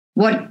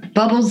What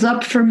bubbles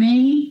up for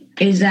me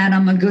is that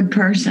I'm a good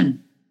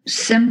person,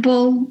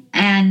 simple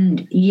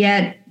and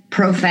yet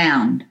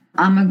profound.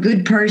 I'm a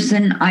good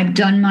person. I've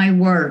done my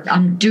work.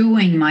 I'm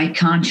doing my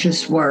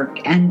conscious work,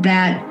 and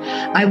that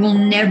I will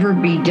never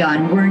be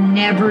done. We're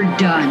never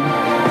done.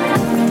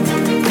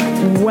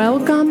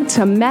 Welcome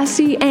to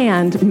Messy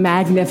and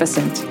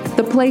Magnificent,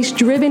 the place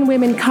driven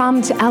women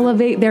come to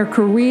elevate their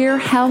career,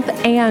 health,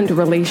 and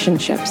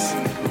relationships.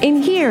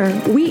 In here,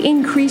 we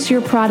increase your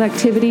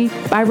productivity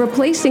by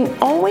replacing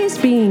always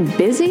being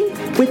busy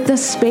with the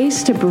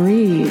space to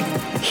breathe.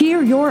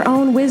 Hear your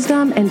own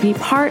wisdom and be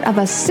part of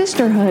a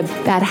sisterhood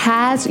that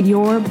has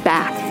your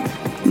back.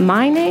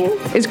 My name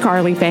is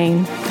Carly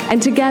Payne,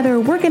 and together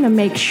we're going to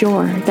make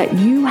sure that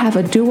you have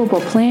a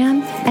doable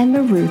plan and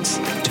the roots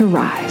to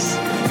rise.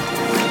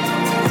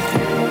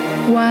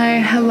 Why,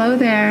 hello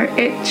there.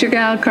 It's your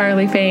gal,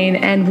 Carly Payne,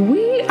 and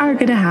we are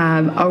going to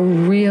have a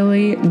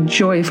really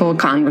joyful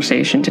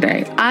conversation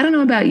today. I don't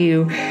know about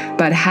you,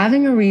 but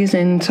having a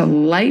reason to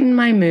lighten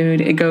my mood,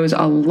 it goes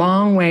a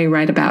long way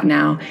right about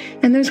now.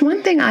 And there's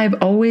one thing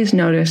I've always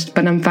noticed,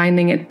 but I'm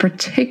finding it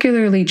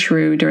particularly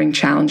true during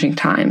challenging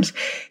times.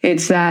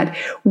 It's that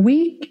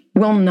we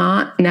will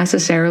not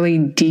necessarily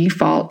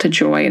default to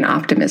joy and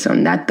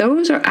optimism, that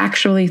those are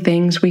actually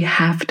things we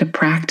have to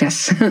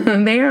practice.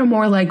 They are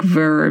more like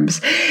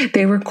verbs.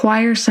 They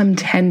require some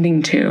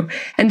tending to.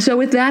 And so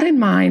with that in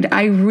mind,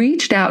 I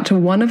reached out to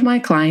one of my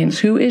clients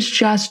who is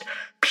just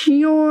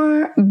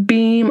pure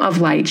beam of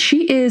light.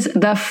 She is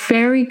the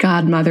fairy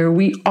godmother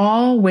we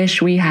all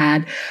wish we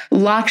had,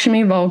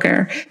 Lakshmi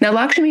Volgar. Now,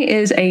 Lakshmi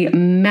is a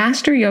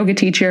master yoga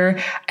teacher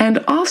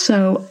and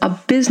also a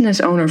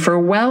business owner for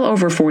well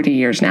over 40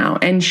 years now.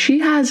 And she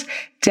has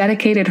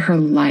dedicated her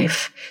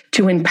life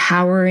to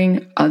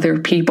empowering other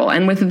people.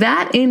 And with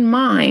that in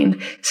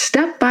mind,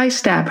 step by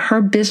step,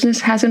 her business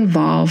has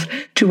evolved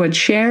to a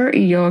chair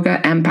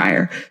yoga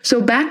empire.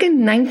 So back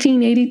in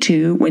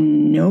 1982,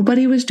 when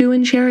nobody was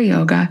doing chair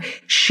yoga,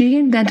 she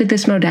invented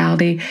this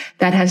modality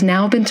that has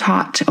now been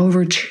taught to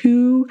over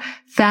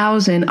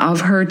 2,000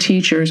 of her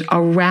teachers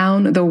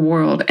around the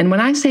world. And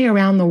when I say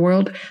around the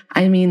world,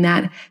 I mean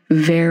that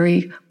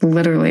very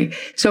literally.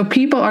 So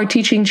people are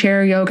teaching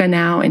chair yoga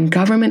now in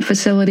government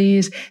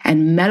facilities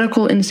and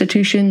medical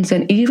institutions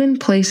and even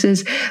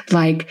places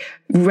like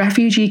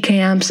refugee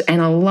camps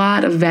and a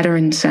lot of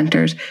veteran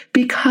centers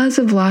because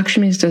of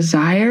Lakshmi's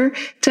desire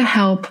to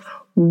help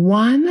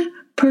one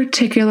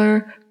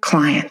particular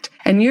client.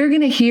 And you're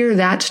going to hear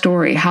that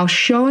story, how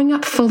showing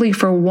up fully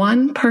for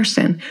one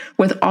person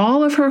with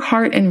all of her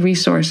heart and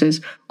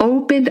resources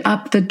opened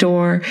up the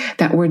door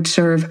that would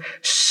serve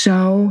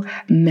so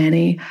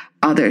many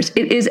others.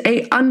 It is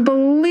an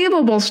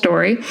unbelievable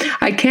story.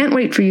 I can't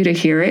wait for you to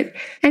hear it.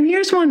 And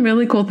here's one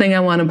really cool thing I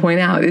want to point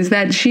out is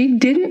that she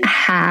didn't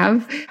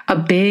have a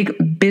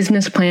big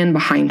business plan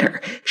behind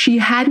her. She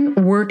hadn't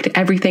worked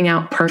everything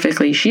out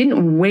perfectly. She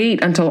didn't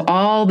wait until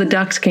all the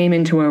ducks came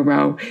into a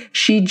row.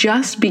 She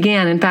just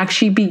began. In fact,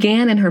 she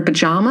began in her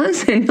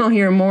pajamas, and you'll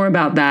hear more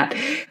about that.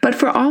 But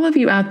for all of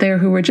you out there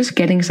who are just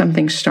getting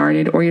something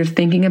started, or you're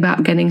thinking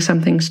about getting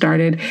something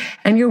started,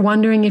 and you're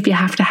wondering if you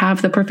have to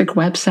have the perfect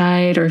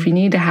website, or if you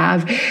need to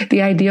have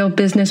the ideal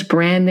business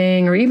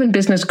branding or even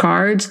business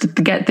cards to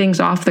get things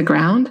off the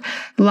ground,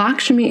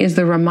 Lakshmi is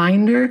the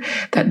reminder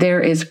that there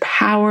is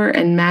power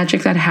and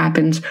magic that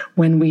happens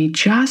when we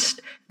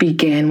just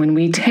begin, when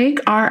we take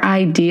our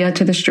idea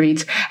to the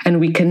streets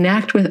and we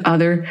connect with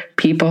other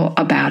people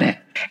about it.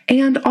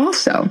 And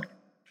also,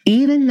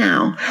 even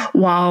now,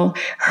 while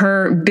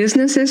her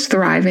business is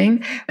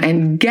thriving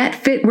and Get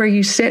Fit Where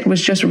You Sit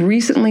was just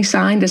recently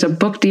signed as a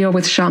book deal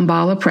with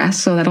Shambhala Press,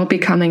 so that'll be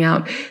coming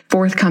out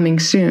forthcoming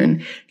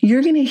soon,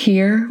 you're going to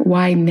hear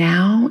why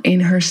now in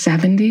her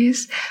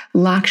 70s,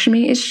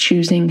 Lakshmi is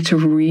choosing to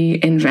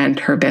reinvent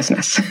her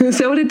business.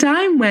 So at a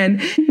time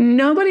when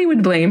nobody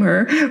would blame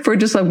her for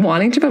just like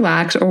wanting to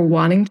relax or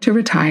wanting to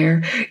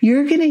retire,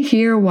 you're going to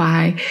hear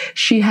why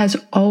she has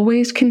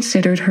always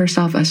considered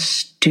herself a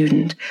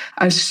student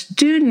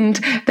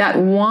that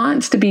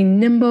wants to be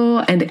nimble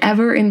and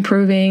ever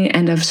improving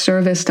and of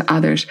service to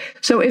others.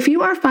 So if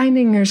you are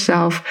finding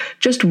yourself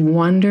just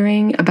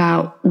wondering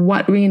about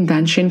what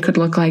reinvention could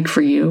look like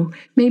for you,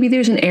 maybe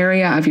there's an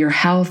area of your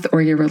health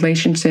or your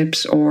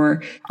relationships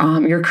or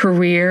your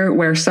career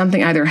where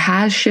something either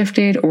has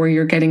shifted or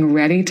you're getting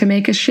ready to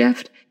make a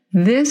shift,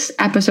 this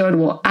episode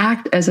will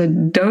act as a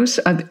dose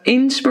of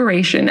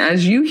inspiration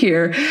as you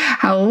hear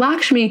how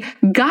Lakshmi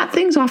got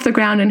things off the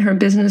ground in her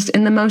business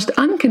in the most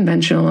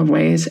unconventional of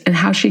ways and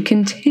how she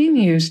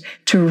continues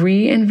to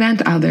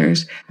reinvent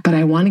others. But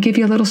I want to give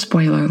you a little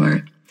spoiler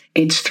alert.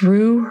 It's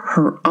through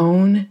her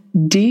own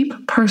deep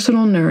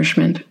personal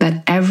nourishment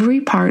that every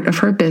part of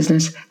her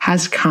business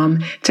has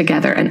come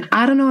together. And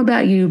I don't know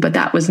about you, but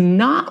that was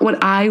not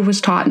what I was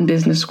taught in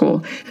business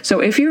school. So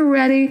if you're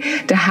ready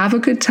to have a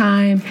good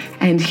time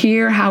and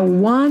hear how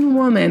one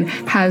woman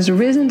has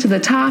risen to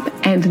the top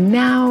and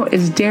now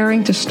is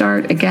daring to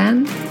start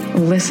again,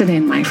 listen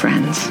in, my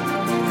friends.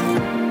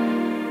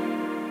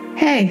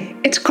 Hey,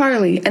 it's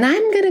Carly, and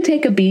I'm going to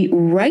take a beat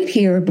right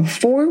here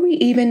before we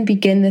even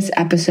begin this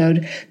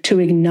episode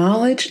to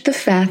acknowledge the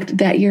fact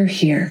that you're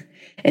here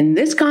in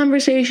this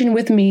conversation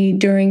with me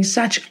during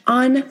such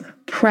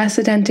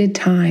unprecedented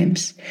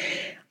times.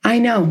 I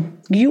know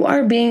you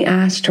are being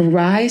asked to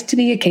rise to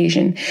the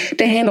occasion,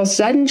 to handle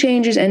sudden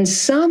changes and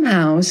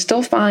somehow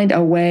still find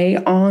a way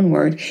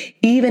onward,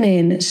 even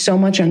in so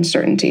much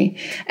uncertainty.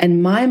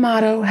 And my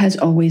motto has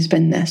always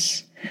been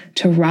this: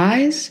 to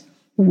rise,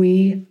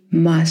 we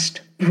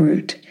must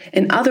root.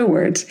 In other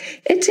words,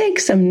 it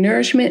takes some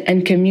nourishment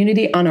and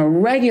community on a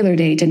regular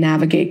day to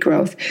navigate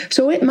growth,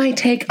 so it might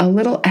take a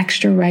little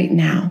extra right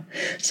now.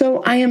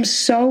 So I am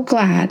so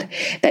glad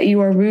that you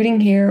are rooting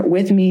here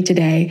with me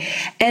today.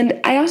 And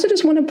I also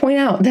just want to point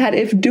out that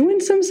if doing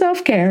some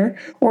self-care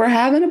or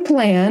having a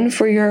plan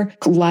for your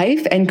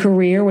life and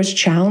career was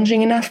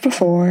challenging enough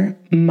before,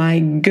 my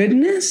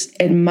goodness,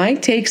 it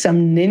might take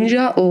some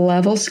ninja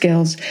level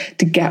skills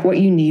to get what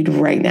you need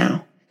right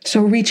now.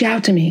 So reach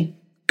out to me.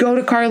 Go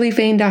to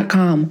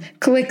carlyfane.com,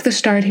 click the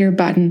Start Here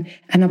button,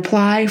 and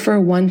apply for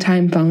a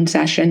one-time phone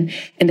session.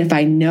 And if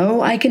I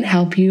know I can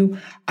help you,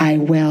 I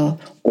will.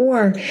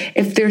 Or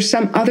if there's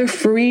some other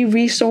free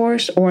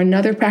resource or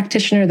another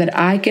practitioner that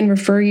I can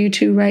refer you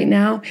to right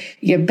now,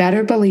 you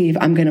better believe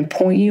I'm going to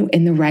point you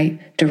in the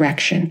right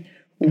direction.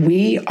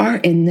 We are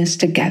in this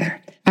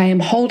together. I am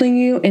holding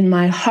you in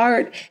my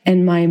heart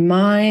and my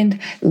mind.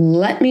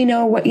 Let me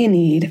know what you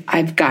need.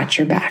 I've got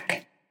your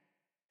back.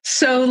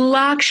 So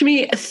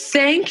Lakshmi,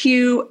 thank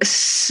you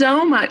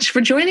so much for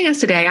joining us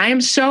today. I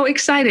am so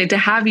excited to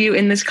have you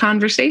in this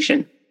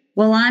conversation.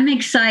 Well, I'm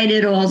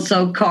excited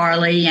also,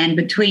 Carly. And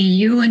between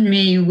you and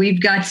me,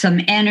 we've got some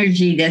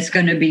energy that's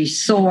going to be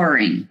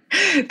soaring.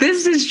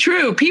 This is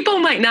true. People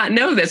might not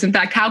know this. In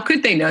fact, how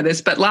could they know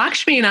this? But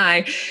Lakshmi and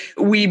I,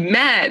 we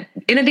met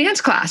in a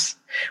dance class.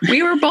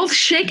 We were both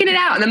shaking it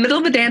out in the middle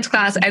of the dance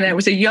class, and it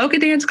was a yoga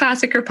dance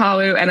class at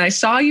Kripalu, and I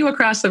saw you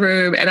across the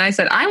room, and I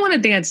said, I want to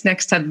dance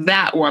next to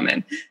that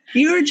woman.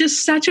 You're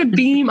just such a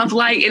beam of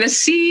light in a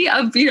sea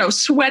of,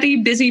 sweaty,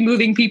 busy,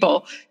 moving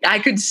people. I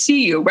could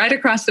see you right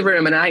across the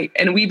room,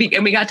 and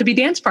we got to be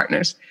dance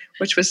partners,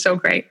 which was so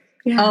great.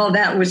 Yeah. Oh,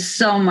 that was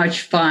so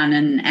much fun.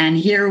 And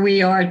here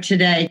we are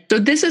today. So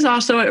this is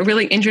also a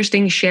really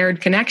interesting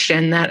shared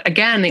connection that,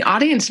 again, the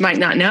audience might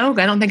not know.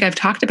 I don't think I've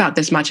talked about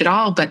this much at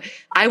all, but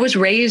I was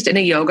raised in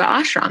a yoga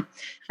ashram,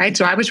 right?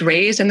 So I was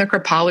raised in the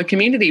Kripalu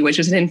community, which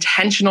is an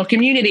intentional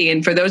community.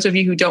 And for those of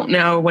you who don't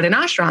know what an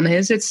ashram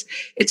is,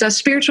 it's a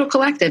spiritual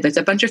collective. It's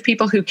a bunch of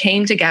people who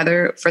came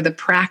together for the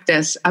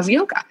practice of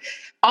yoga.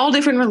 All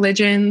different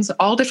religions,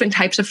 all different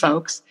types of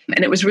folks.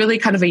 And it was really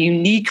kind of a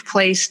unique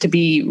place to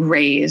be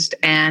raised.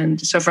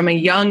 And so from a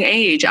young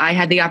age, I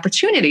had the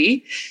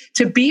opportunity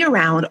to be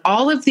around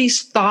all of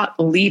these thought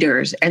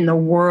leaders in the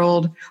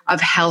world of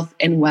health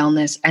and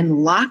wellness.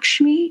 And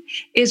Lakshmi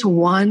is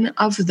one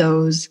of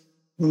those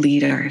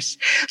leaders.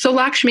 So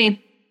Lakshmi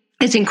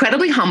is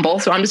incredibly humble.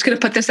 So I'm just going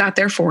to put this out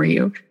there for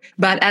you.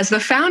 But as the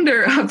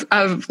founder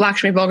of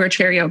Lakshmi Bulgar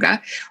Chair Yoga,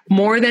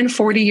 more than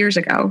 40 years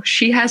ago,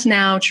 she has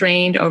now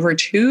trained over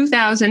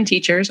 2,000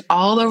 teachers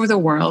all over the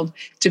world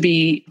to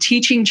be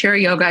teaching chair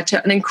yoga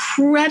to an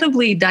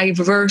incredibly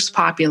diverse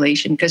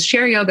population, because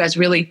chair yoga is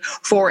really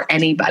for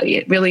anybody.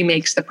 It really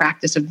makes the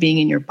practice of being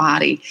in your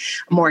body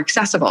more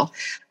accessible.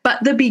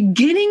 But the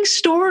beginning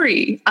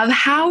story of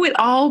how it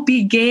all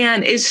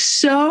began is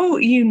so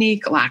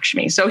unique,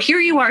 Lakshmi. So here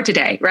you are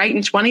today, right,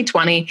 in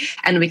 2020,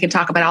 and we can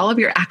talk about all of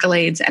your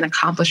accolades and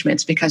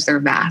accomplishments because they're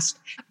vast.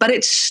 But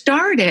it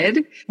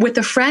started with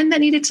a friend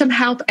that needed some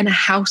help and a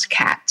house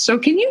cat. So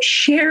can you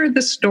share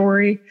the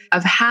story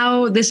of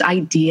how this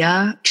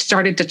idea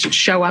started to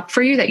show up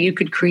for you, that you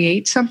could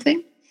create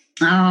something?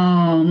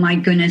 Oh, my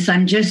goodness.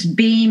 I'm just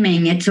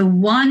beaming. It's a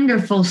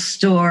wonderful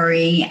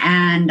story,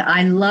 and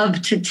I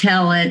love to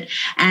tell it.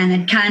 And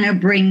it kind of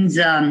brings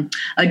a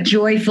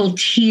joyful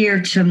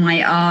tear to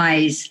my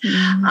eyes.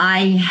 Mm-hmm. I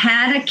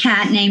had a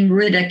cat named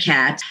Rita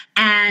Cat,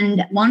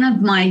 and one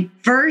of my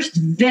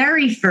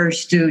very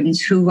first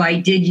students who I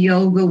did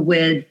yoga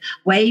with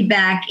way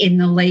back in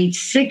the late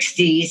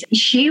 60s,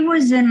 she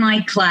was in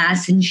my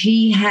class and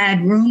she had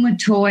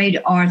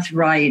rheumatoid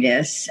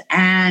arthritis.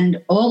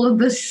 And all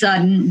of a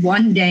sudden,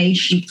 one day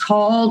she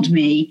called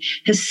me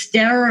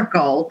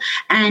hysterical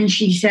and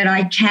she said,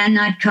 I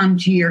cannot come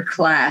to your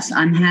class.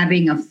 I'm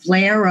having a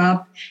flare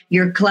up.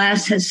 Your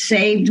class has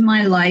saved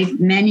my life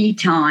many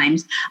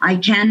times. I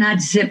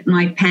cannot zip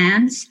my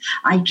pants.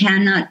 I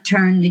cannot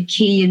turn the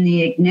key in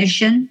the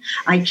ignition.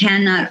 I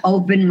cannot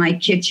open my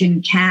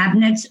kitchen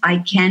cabinets. I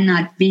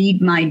cannot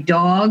feed my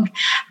dog.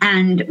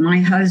 And my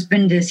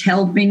husband is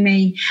helping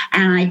me.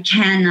 And I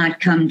cannot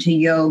come to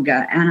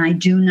yoga. And I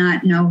do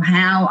not know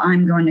how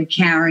I'm going to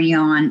carry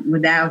on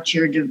without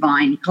your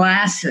divine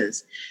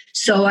classes.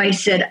 So I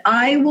said,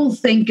 I will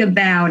think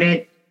about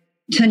it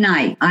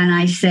tonight. And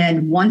I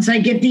said, once I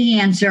get the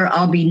answer,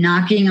 I'll be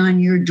knocking on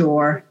your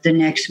door the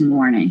next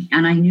morning.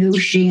 And I knew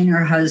she and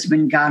her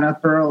husband got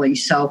up early.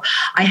 So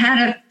I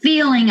had a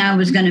feeling I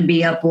was going to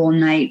be up all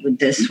night with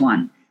this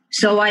one.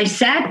 So I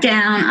sat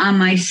down on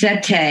my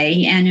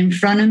settee, and in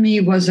front of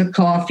me was a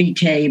coffee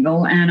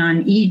table, and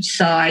on each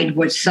side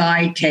was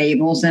side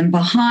tables, and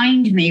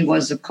behind me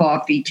was a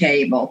coffee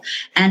table,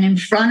 and in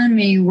front of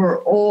me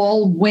were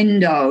all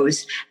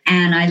windows.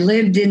 And I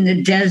lived in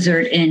the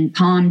desert, in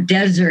Palm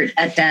Desert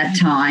at that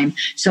time.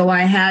 So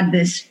I had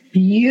this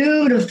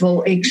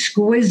beautiful,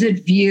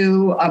 exquisite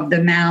view of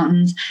the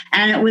mountains,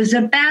 and it was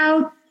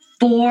about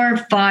 4 or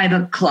 5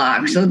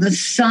 o'clock. So the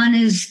sun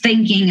is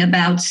thinking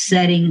about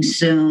setting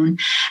soon.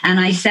 And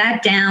I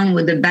sat down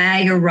with a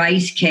bag of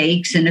rice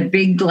cakes and a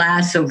big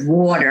glass of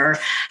water.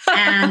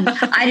 And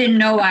I didn't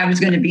know I was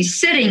going to be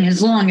sitting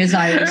as long as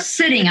I was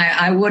sitting.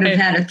 I would have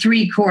had a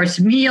 3-course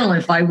meal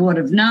if I would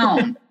have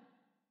known.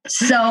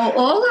 So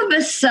all of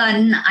a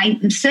sudden,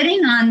 I'm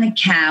sitting on the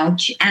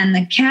couch, and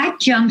the cat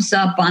jumps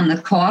up on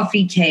the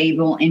coffee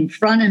table in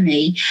front of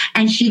me,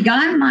 and she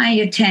got my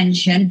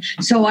attention.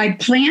 So I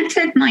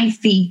planted my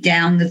feet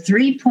down, the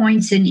 3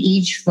 points in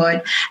each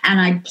foot,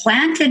 and I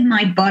planted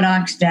my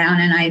buttocks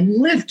down, and I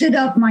lifted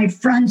up my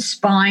front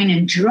spine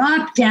and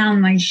dropped down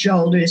my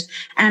shoulders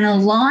and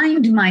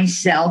aligned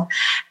myself.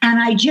 And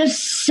I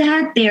just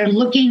sat there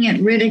looking at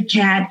Ritter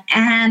Cat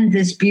and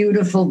this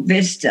beautiful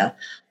vista.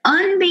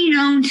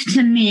 Unbeknownst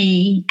to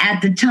me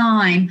at the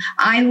time,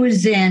 I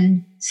was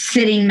in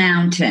Sitting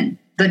Mountain,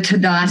 the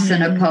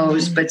Tadasana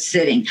pose, but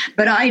sitting.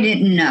 But I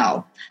didn't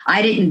know.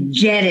 I didn't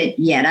get it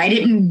yet. I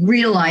didn't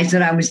realize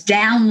that I was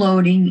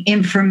downloading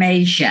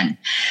information.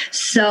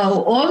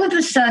 So all of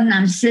a sudden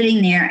I'm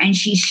sitting there, and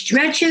she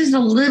stretches a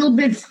little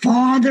bit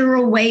farther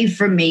away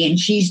from me, and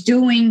she's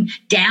doing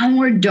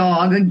downward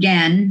dog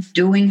again,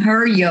 doing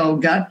her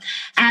yoga.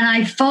 And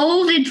I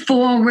folded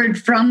forward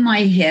from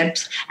my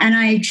hips, and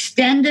I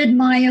extended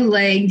my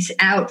legs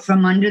out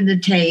from under the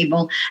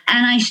table,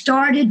 and I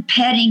started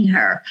petting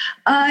her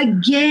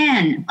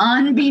again,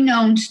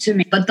 unbeknownst to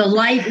me. But the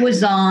light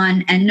was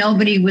on, and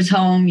nobody was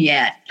home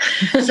yet.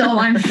 So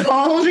I'm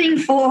folding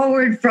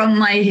forward from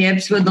my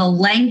hips with a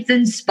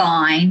lengthened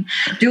spine,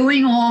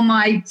 doing all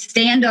my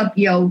stand-up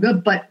yoga,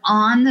 but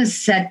on the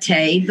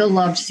settee, the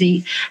love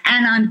seat,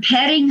 and I'm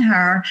petting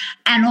her.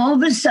 And all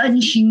of a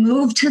sudden, she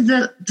moved to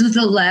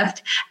the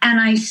left, and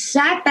I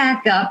sat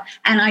back up,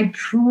 and I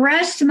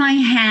pressed my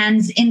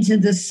hands into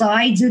the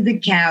sides of the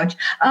couch.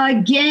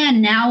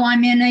 Again, now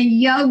I'm in a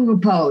yoga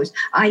pose.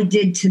 I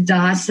did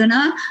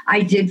Tadasana.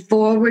 I did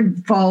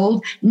forward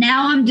fold.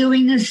 Now I'm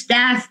doing the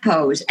staff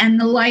pose, and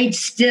the lights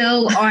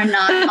still are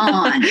not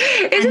on.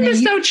 Isn't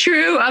this so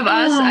true of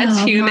us as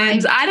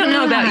humans? I don't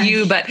know about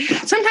you, but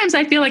sometimes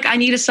I feel like I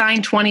need a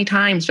sign 20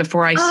 times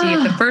before I see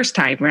it the first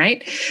time,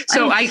 right?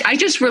 So I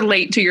just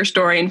relate to your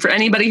story. And for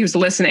anybody who's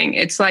listening,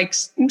 it's like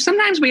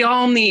sometimes we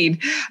all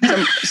need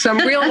some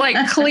real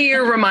like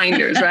clear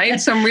reminders, right?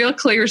 Some real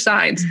clear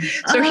signs.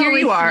 So here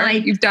you are.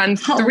 Like, you've done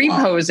 3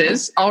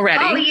 poses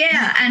already. Oh,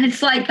 yeah. And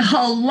it's like,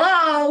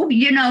 hello,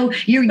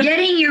 you're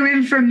getting your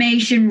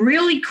information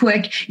really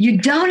quick. You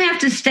don't have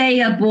to stay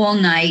up all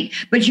night,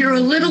 but you're a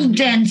little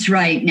dense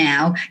right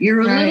now.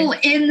 You're a little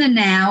in the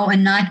now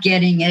and not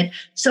getting it.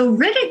 So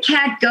Ritter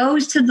Cat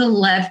goes to the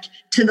left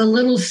to the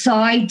little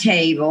side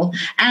table,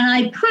 and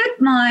I put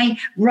my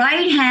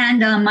right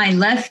hand on my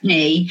left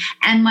knee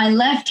and my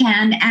left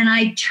hand, and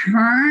I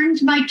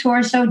turned my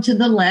torso to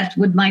the left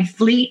with my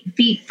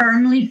feet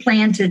firmly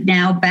planted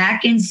now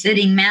back in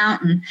Sitting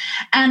Mountain,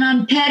 and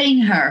I'm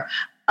petting her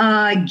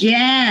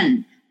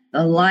again.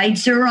 The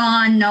lights are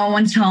on. No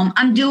one's home.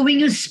 I'm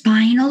doing a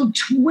spinal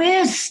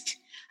twist.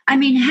 I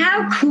mean,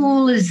 how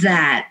cool is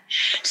that?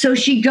 So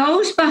she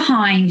goes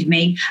behind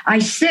me. I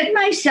sit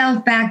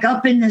myself back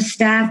up in the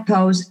staff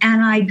pose,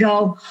 and I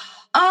go,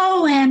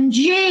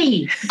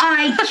 OMG,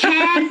 I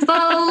can't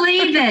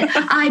believe it.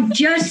 I've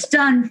just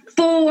done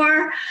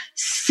 4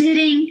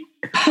 sitting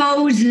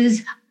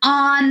poses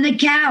on the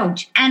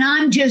couch, and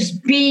I'm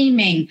just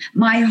beaming.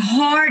 My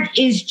heart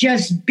is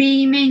just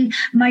beaming.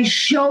 My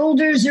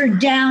shoulders are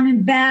down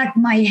and back.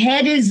 My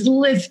head is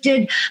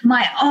lifted.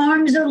 My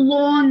arms are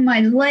long. My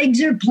legs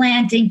are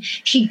planting.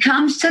 She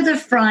comes to the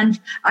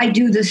front. I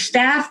do the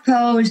staff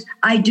pose.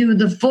 I do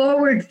the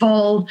forward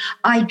fold.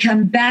 I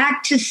come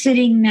back to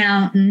Sitting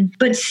Mountain,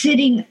 but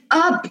sitting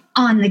up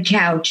on the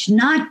couch,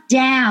 not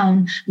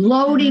down,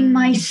 loading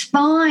my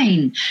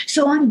spine.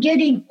 So I'm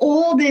getting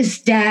all this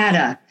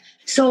data.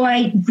 So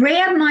I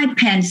grabbed my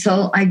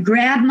pencil, I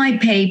grabbed my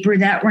paper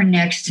that were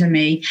next to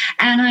me,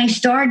 and I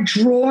start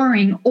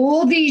drawing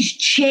all these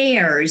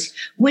chairs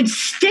with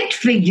stick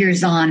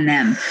figures on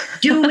them,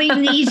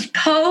 doing these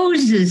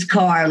poses,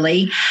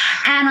 Carly.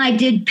 And I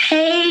did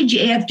page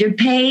after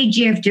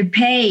page after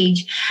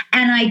page,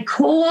 and I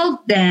called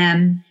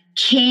them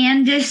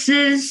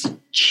Candace's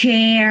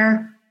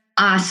Chair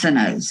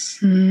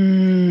Asanas.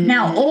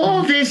 Now,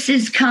 all this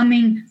is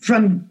coming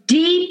from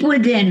deep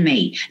within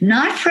me,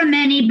 not from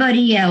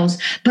anybody else,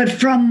 but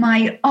from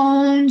my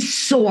own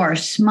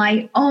source,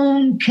 my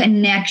own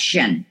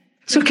connection.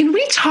 So can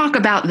we talk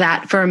about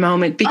that for a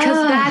moment?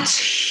 Because that's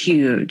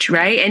huge,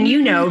 right?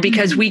 And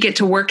because we get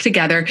to work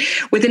together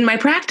within my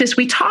practice,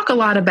 we talk a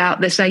lot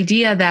about this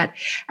idea that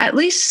at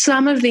least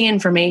some of the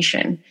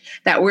information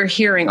that we're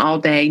hearing all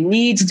day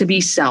needs to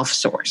be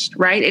self-sourced,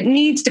 right? It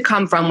needs to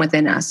come from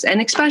within us. And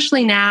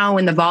especially now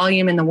when the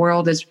volume in the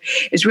world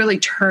is really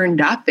turned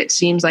up, it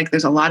seems like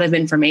there's a lot of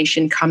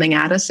information coming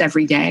at us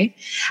every day,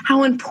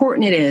 how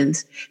important it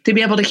is to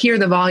be able to hear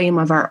the volume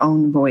of our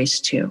own voice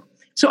too.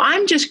 So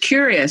I'm just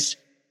curious,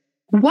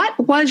 what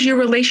was your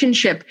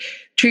relationship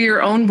to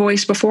your own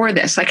voice before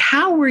this? Like,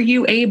 how were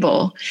you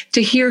able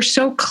to hear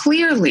so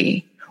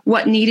clearly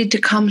what needed to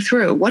come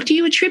through? What do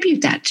you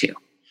attribute that to?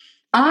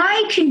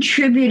 I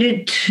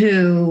contributed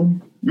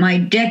to my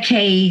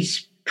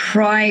decades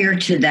prior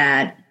to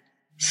that,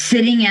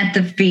 sitting at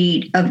the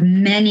feet of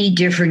many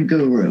different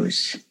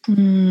gurus,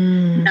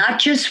 not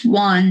just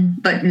one,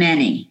 but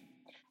many.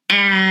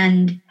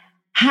 And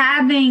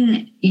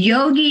having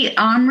Yogi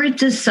Amrit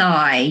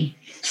Desai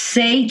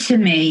say to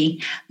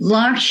me,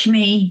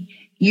 Lakshmi,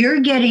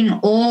 you're getting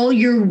all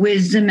your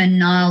wisdom and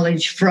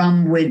knowledge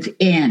from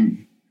within.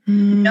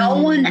 No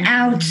one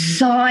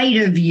outside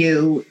of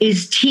you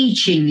is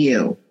teaching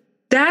you.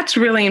 That's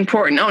really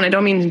important. Oh, and I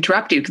don't mean to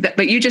interrupt you,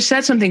 but you just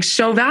said something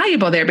so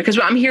valuable there, because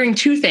I'm hearing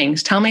two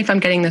things. Tell me if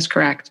I'm getting this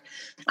correct.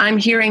 I'm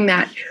hearing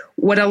that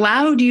what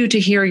allowed you to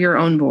hear your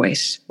own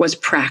voice was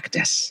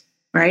practice,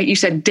 right? You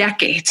said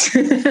decades,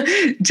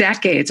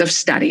 decades of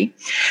study.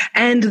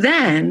 And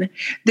then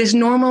this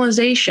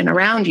normalization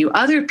around you,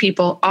 other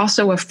people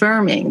also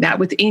affirming that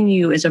within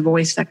you is a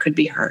voice that could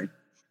be heard.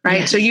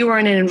 Right. Yes. So you were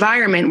in an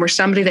environment where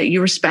somebody that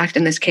you respect,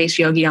 in this case,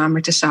 Yogi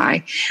Amrit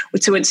Desai,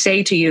 would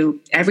say to you,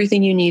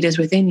 everything you need is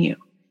within you.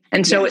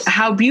 And so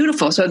how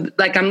beautiful. So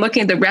like, I'm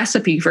looking at the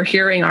recipe for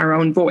hearing our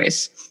own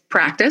voice: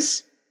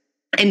 practice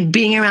and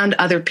being around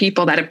other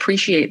people that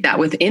appreciate that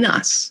within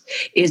us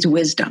is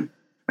wisdom.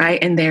 Right.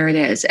 And there it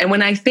is. And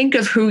when I think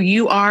of who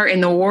you are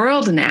in the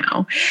world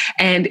now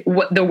and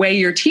the way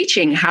you're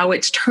teaching, how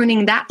it's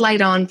turning that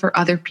light on for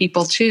other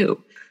people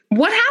too.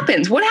 What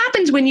happens? What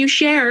happens when you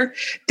share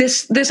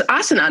this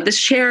asana, this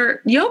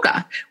share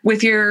yoga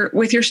with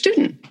your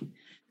student?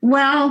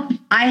 Well,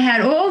 I had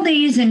all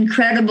these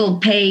incredible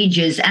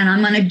pages, and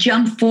I'm going to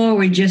jump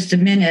forward just a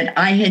minute.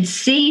 I had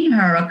seen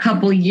her a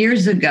couple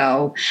years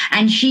ago,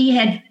 and she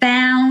had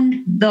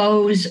found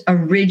those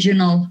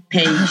original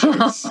pages.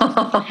 And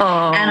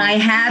I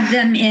have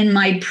them in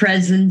my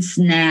presence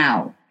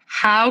now.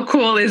 How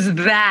cool is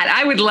that?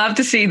 I would love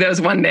to see those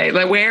one day,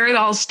 like where it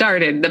all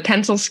started, the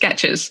pencil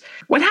sketches.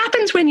 What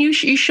happens when you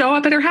show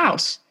up at her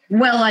house?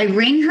 Well, I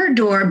ring her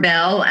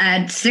doorbell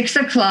at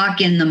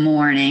 6:00 in the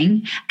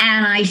morning,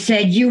 and I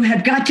said, you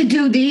have got to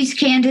do these,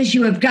 Candace.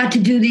 You have got to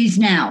do these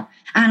now.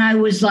 And I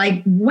was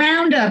like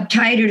wound up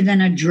tighter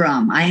than a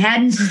drum. I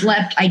hadn't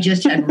slept. I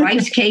just had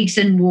rice cakes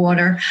and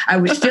water. I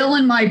was still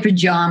in my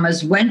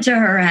pajamas, went to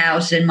her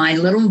house in my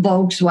little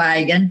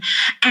Volkswagen,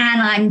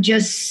 and I'm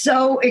just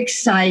so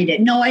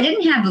excited. No, I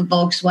didn't have a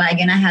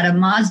Volkswagen. I had a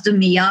Mazda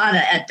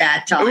Miata at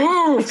that time.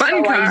 Ooh,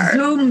 fun car. I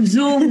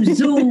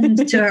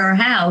zoomed to her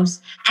house,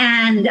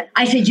 and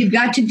I said, you've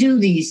got to do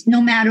these no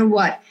matter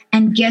what.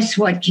 And guess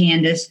what,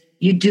 Candace?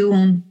 You do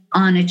them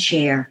on a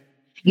chair.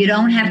 You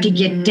don't have to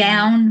get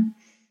down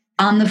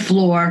on the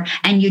floor,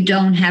 and you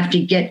don't have to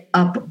get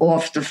up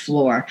off the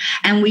floor.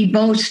 And we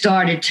both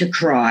started to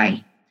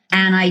cry.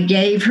 And I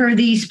gave her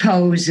these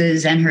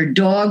poses, and her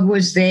dog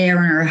was there,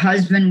 and her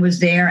husband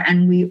was there,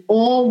 and we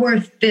all were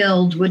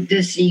filled with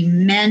this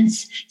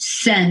immense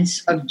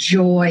sense of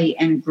joy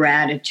and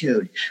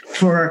gratitude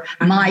for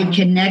my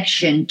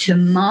connection to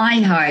my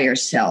higher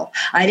self.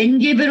 I didn't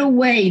give it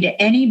away to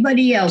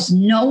anybody else.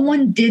 No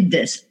one did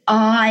this.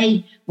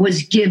 I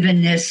was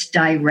given this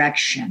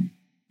direction.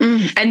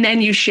 And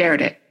then you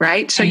shared it,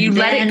 right? So you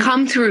let it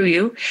come through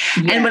you.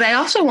 Yes. And what I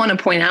also want to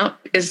point out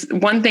is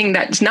one thing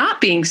that's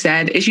not being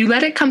said is you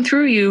let it come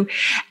through you,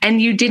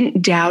 and you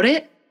didn't doubt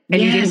it,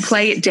 and you didn't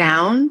play it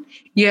down.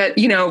 And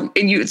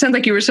it sounds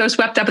like you were so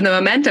swept up in the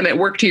momentum, it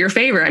worked to your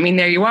favor. I mean,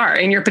 there you are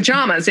in your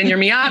pajamas, in your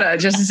Miata,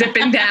 just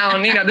zipping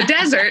down, the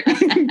desert,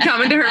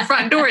 coming to her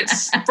front door.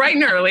 It's bright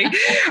and early.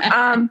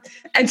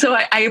 And so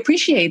I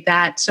appreciate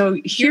that. So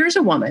here's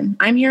a woman,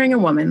 I'm hearing a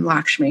woman,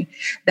 Lakshmi,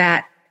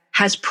 that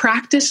has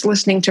practiced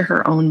listening to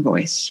her own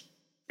voice,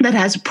 that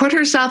has put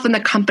herself in the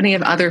company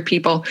of other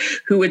people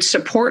who would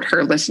support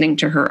her listening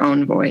to her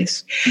own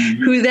voice,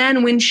 who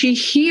then, when she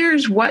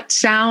hears what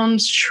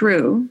sounds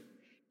true,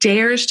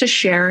 dares to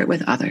share it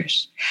with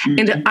others.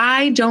 And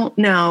I don't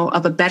know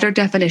of a better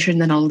definition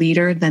than a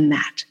leader than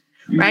that.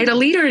 Right? A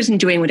leader isn't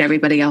doing what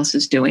everybody else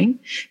is doing.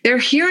 They're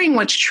hearing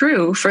what's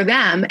true for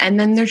them, and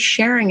then they're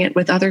sharing it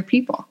with other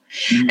people.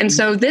 And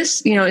so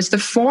this, is the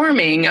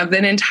forming of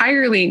an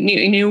entirely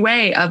new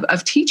way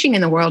of teaching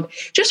in the world,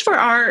 just for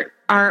our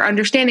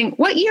understanding.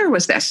 What year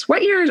was this?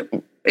 What year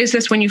is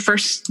this when you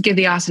first give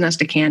the asanas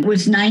to Candace? It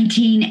was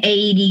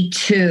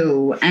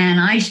 1982, and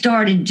I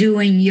started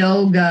doing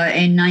yoga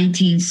in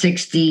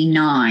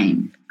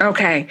 1969.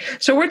 Okay.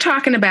 So we're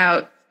talking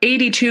about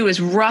 82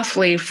 is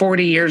roughly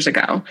 40 years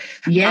ago.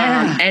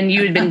 Yeah. And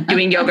you had been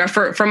doing yoga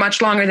for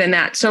much longer than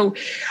that. So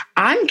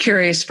I'm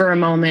curious for a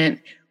moment,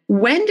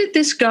 when did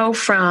this go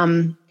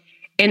from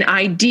an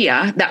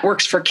idea that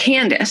works for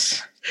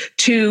Candace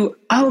to,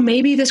 oh,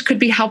 maybe this could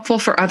be helpful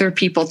for other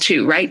people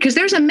too, right? Because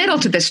there's a middle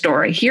to this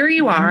story. Here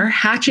you are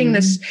hatching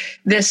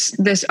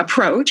this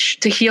approach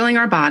to healing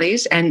our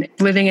bodies and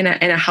living in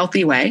a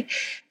healthy way.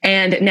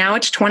 And now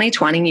it's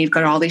 2020 and you've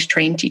got all these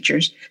trained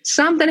teachers.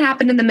 Something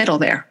happened in the middle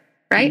there,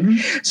 right?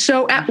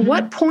 So at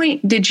what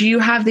point did you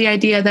have the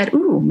idea that,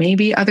 ooh,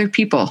 maybe other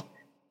people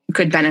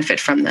could benefit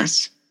from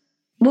this?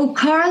 Well,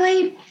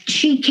 Carly,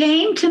 she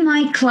came to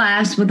my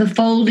class with a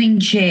folding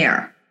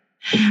chair.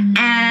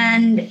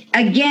 And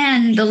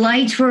again, the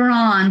lights were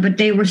on, but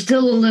they were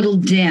still a little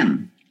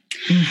dim.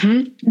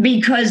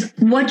 Because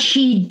what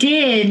she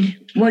did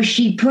was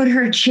she put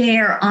her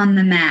chair on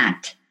the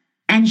mat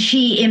and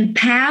she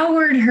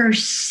empowered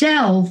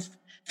herself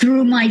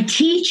through my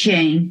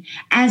teaching.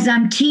 As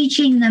I'm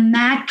teaching the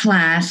mat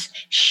class,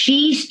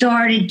 she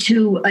started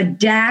to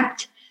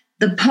adapt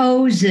the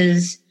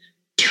poses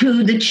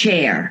to the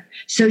chair.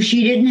 So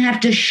she didn't have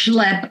to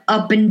schlep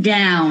up and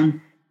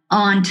down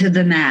onto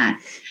the mat.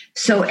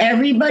 So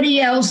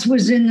everybody else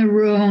was in the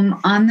room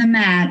on the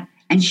mat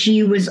and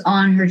she was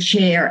on her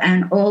chair.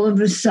 And all of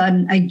a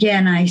sudden,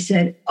 again, I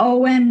said,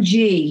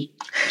 OMG,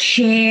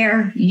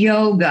 chair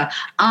yoga.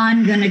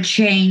 I'm going to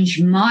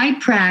change my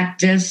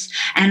practice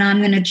and I'm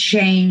going to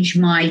change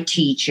my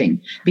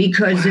teaching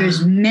because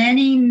there's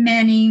many,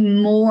 many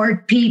more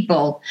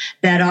people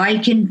that I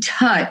can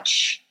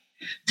touch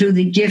through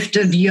the gift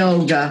of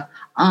yoga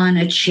on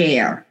a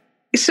chair.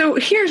 So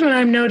here's what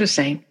I'm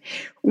noticing.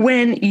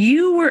 When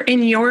you were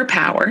in your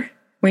power,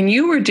 when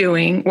you were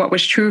doing what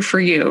was true for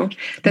you,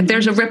 that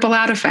there's a ripple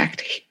out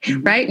effect,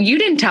 right? You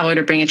didn't tell her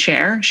to bring a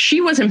chair.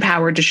 She was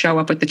empowered to show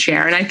up with the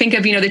chair. And I think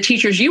of, the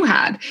teachers you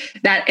had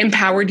that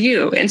empowered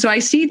you. And so I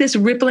see this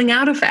rippling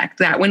out effect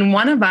that when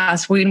one of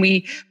us, when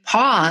we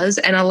pause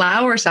and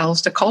allow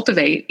ourselves to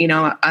cultivate,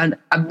 an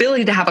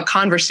ability to have a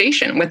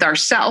conversation with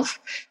ourself,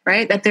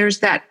 right? That there's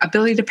that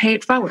ability to pay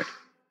it forward.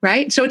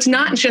 Right? So it's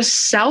not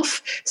just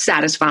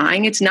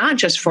self-satisfying. It's not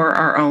just for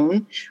our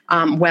own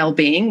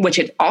well-being, which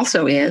it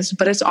also is,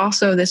 but it's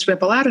also this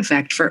ripple out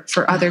effect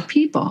for other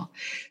people.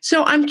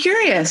 So I'm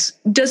curious,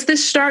 does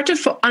this start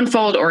to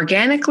unfold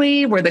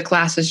organically where the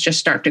classes just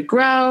start to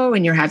grow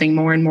and you're having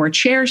more and more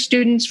chair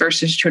students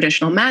versus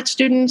traditional mat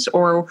students?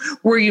 Or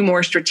were you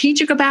more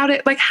strategic about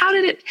it? Like, how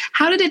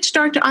did it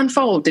start to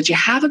unfold? Did you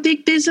have a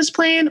big business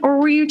plan or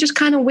were you just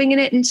kind of winging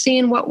it and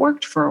seeing what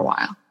worked for a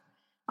while?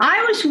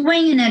 I was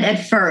winging it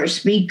at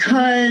first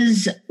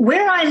because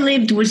where I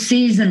lived was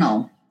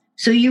seasonal.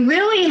 So you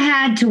really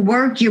had to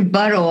work your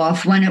butt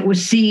off when it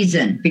was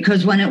season,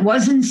 because when it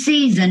wasn't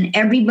season,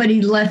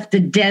 everybody left the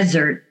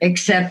desert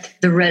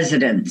except the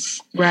residents.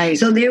 Right.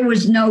 So there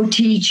was no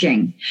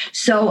teaching.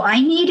 So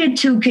I needed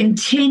to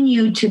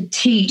continue to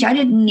teach.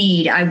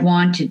 I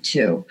wanted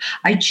to.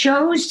 I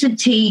chose to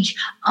teach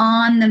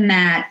on the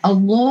mat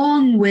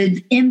along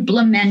with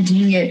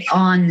implementing it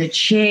on the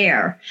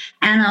chair.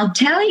 And I'll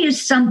tell you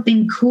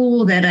something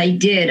cool that I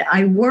did.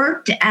 I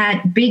worked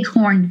at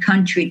Bighorn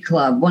Country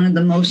Club, one of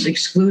the most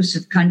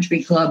exclusive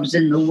country clubs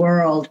in the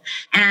world.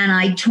 And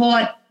I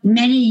taught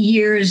many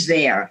years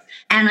there.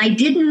 And I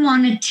didn't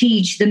want to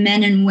teach the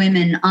men and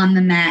women on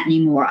the mat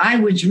anymore. I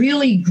was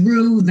really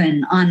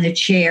grooving on the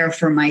chair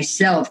for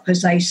myself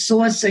because I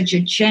saw such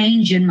a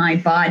change in my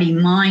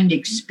body-mind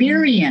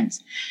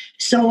experience.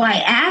 So I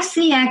asked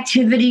the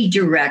activity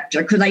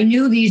director, because I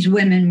knew these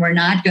women were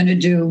not going to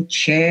do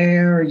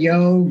chair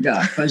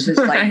yoga, because it's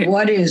right. Like,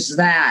 what is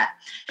that?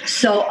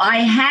 So I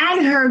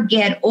had her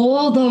get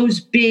all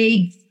those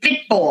big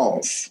fit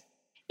balls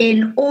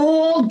in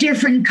all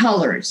different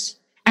colors.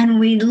 And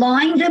we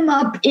lined them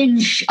up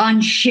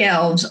on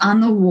shelves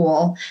on the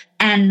wall.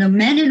 And the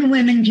men and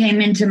women came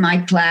into my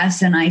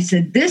class and I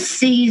said, this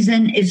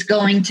season is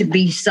going to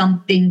be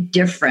something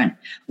different.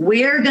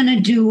 We're going to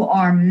do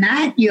our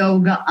mat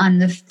yoga on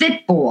the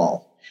fit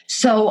ball.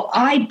 So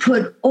I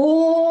put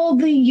all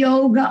the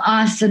yoga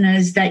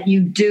asanas that you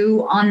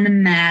do on the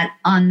mat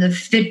on the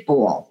fit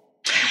ball.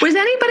 Was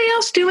anybody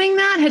else doing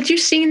that? Had you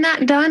seen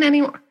that done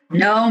anywhere?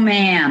 No,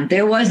 ma'am.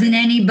 There wasn't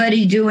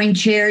anybody doing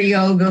chair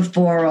yoga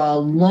for a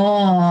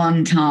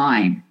long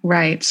time.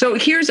 Right. So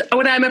here's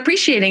what I'm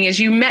appreciating is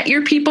you met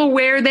your people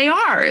where they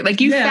are. Like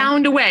you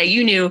found a way.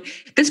 You knew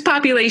this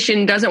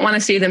population doesn't want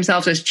to see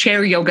themselves as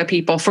chair yoga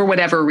people for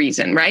whatever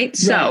reason, right?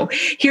 So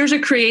here's a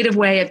creative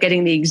way of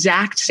getting the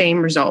exact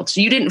same results.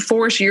 You didn't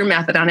force your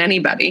method on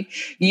anybody.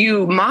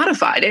 You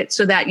modified it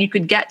so that you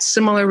could get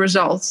similar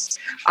results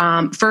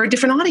for a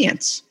different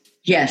audience.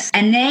 Yes.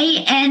 And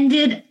they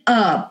ended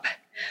up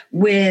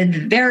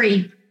with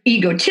very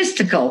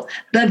egotistical,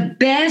 the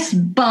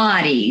best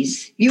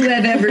bodies you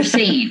have ever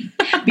seen.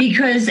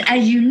 Because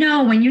as you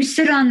know, when you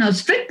sit on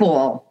those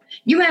football,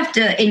 you have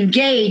to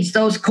engage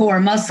those core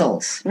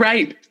muscles.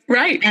 Right,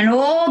 right. And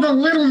all the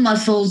little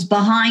muscles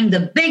behind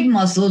the big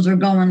muscles are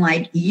going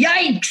like,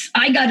 yikes,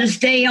 I got to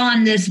stay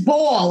on this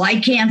ball.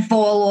 I can't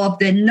fall off.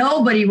 Then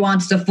nobody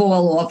wants to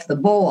fall off the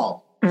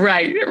ball.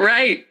 Right,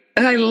 right.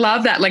 I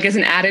love that, like as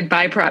an added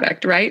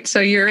byproduct, right? So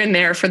you're in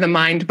there for the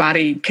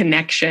mind-body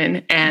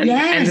connection,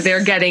 and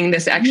they're getting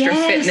this extra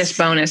fitness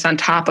bonus on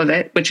top of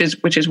it, which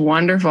is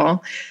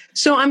wonderful.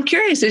 So I'm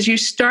curious, as you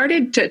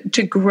started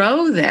to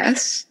grow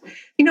this,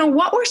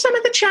 what were some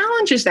of the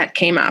challenges that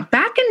came up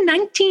back in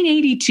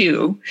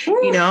 1982?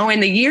 Oof. In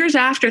the years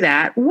after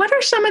that, what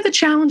are some of the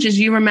challenges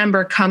you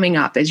remember coming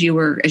up as you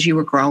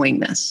were growing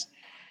this?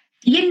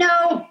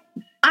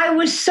 I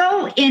was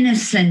so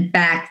innocent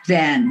back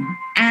then,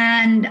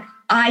 and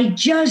I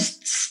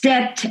just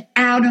stepped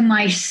out of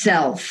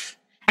myself,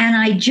 and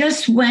I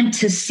just went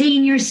to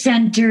senior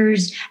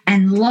centers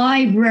and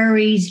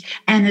libraries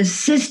and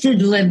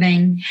assisted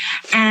living,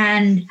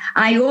 and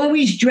I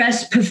always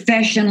dressed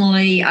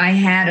professionally. I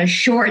had a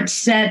short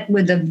set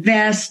with a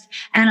vest,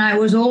 and I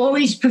was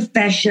always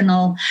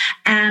professional,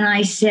 and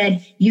I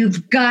said,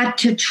 you've got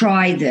to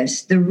try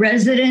this. The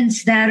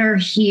residents that are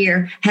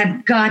here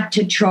have got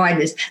to try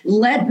this.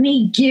 Let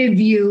me give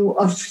you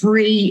a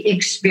free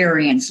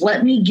experience.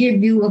 Let me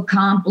give you a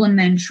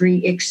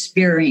complimentary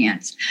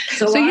experience.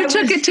 So you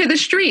took it to the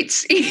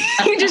streets.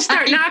 You just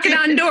start knocking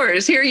on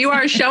doors. Here you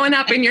are showing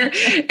up in your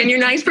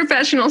nice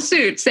professional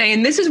suit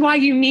saying, this is why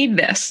you need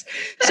this.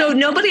 So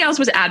nobody else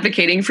was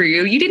advocating for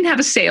you. You didn't have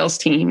a sales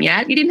team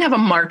yet. You didn't have a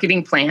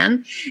marketing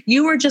plan.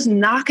 You were just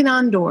knocking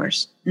on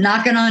doors.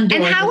 Knocking on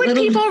doors. And how would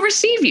people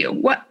receive you?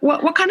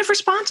 What kind of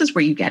responses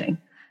were you getting?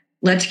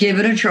 Let's give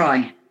it a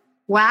try.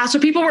 Wow. So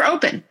people were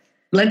open.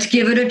 Let's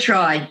give it a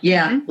try.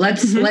 Yeah.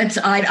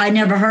 I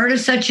never heard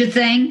of such a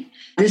thing.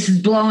 This is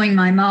blowing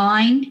my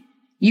mind.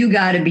 You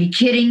got to be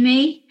kidding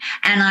me.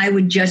 And I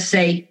would just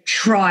say,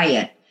 try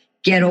it.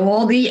 Get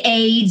all the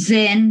aides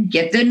in,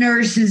 get the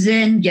nurses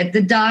in, get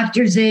the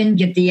doctors in,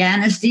 get the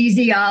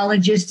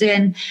anesthesiologist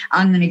in.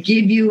 I'm going to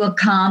give you a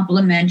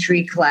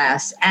complimentary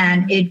class.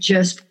 And it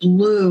just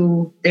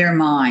blew their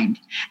mind.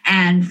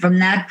 And from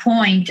that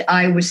point,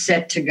 I was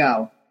set to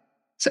go.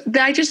 So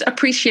I just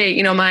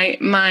appreciate,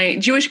 my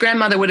Jewish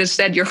grandmother would have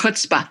said your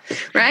chutzpah,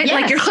 right? Yes.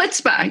 Like your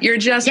chutzpah, your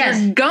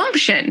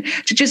gumption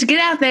to just get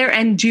out there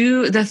and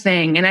do the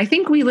thing. And I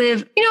think we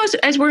live,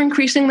 as we're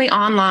increasingly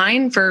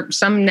online for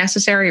some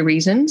necessary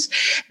reasons,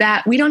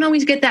 that we don't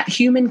always get that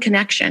human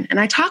connection. And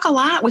I talk a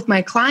lot with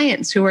my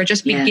clients who are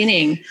just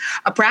beginning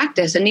a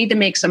practice and need to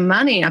make some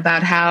money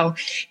about how,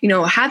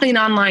 having an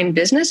online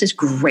business is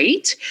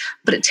great,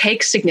 but it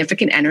takes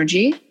significant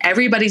energy.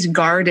 Everybody's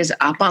guard is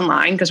up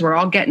online because we're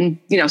all getting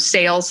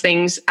sales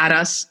things at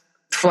us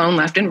flown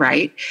left and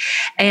right.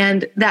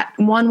 And that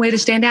one way to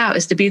stand out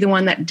is to be the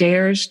one that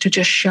dares to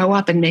just show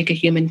up and make a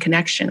human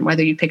connection,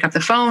 whether you pick up the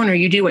phone or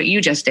you do what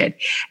you just did.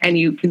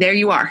 And there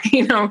you are,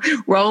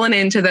 rolling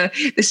into the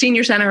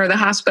senior center or the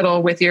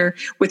hospital with your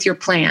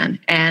plan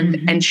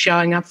and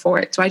showing up for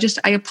it. So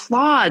I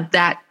applaud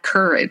that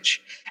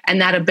courage and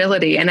that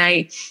ability. And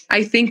I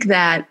think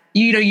that,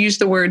 use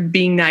the word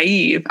being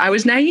naive. I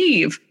was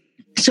naive.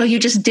 So you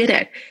just did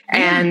it.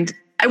 Yeah. And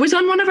I was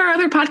on one of our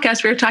other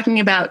podcasts. We were talking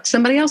about,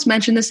 somebody else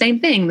mentioned the same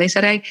thing. They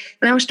said,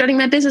 when I was starting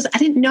my business, I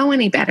didn't know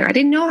any better. I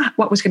didn't know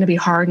what was going to be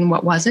hard and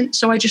what wasn't.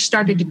 So I just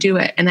started to do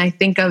it. And I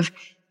think of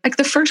like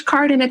the first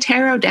card in a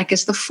tarot deck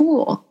is the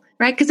Fool,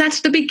 right? Because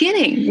that's the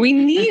beginning. We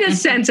need a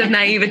sense of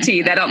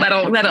naivety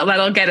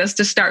that'll get us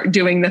to start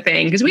doing the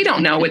thing, because we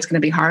don't know what's going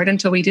to be hard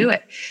until we do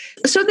it.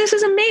 So this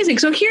is amazing.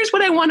 So here's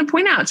what I want to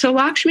point out. So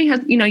Lakshmi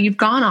has, you've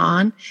gone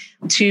on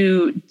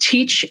to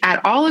teach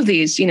at all of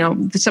these,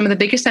 some of the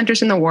biggest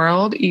centers in the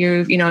world.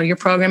 Your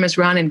program is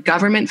run in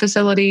government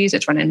facilities.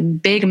 It's run in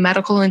big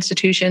medical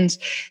institutions.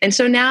 And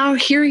so now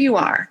here you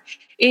are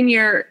in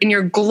your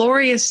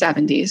glorious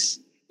 70s.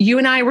 You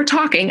and I were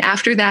talking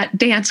after that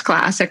dance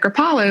class at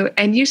Kripalu,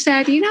 and you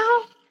said,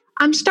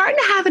 I'm starting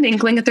to have an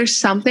inkling that there's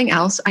something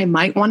else I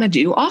might want to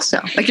do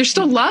also. Like, you're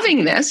still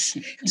loving this.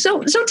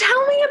 So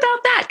tell me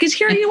about that, because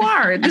here you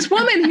are, this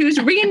woman who's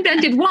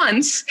reinvented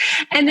once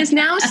and is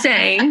now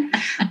saying,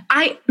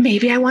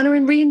 maybe I want to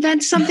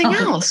reinvent something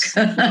else.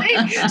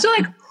 Right? So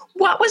like,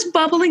 what was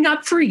bubbling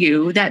up for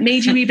you that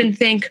made you even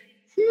think,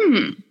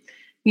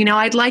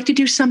 I'd like to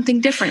do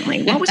something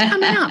differently? What was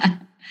coming up?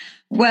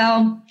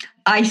 Well,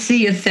 I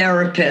see a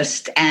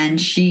therapist,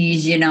 and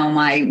she's,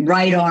 my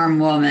right arm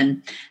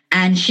woman.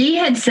 And she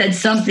had said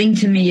something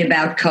to me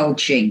about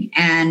coaching.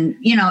 And,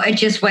 it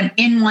just went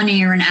in one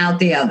ear and out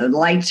the other. The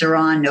lights are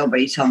on,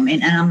 nobody's home.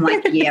 And I'm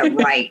like, yeah,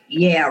 right.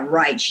 Yeah,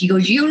 right. She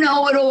goes, you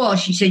know it all.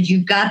 She said,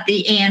 you got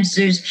the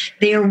answers.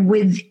 They're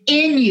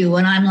within you.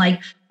 And I'm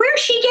like, where's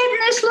she getting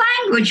this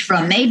language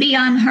from? Maybe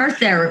I'm her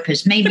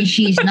therapist. Maybe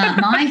she's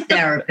not my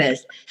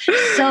therapist.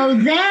 So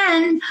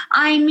then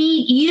I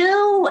meet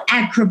you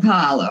at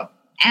Kripalu,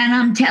 and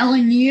I'm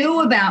telling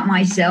you about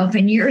myself,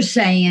 and you're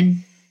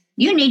saying,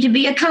 you need to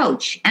be a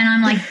coach. And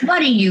I'm like,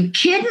 what, are you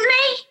kidding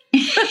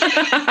me?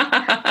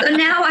 So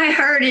now I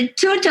heard it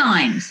 2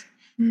 times.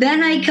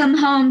 Then I come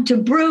home to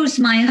Bruce,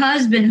 my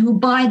husband, who,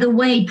 by the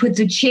way, put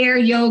the chair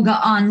yoga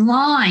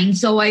online.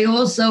 So I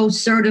also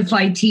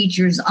certify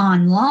teachers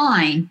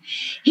online.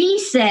 He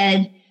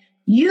said,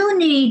 you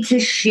need to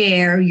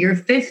share your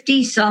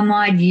 50 some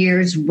odd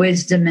years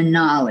wisdom and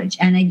knowledge.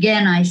 And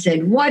again, I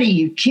said, what, are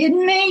you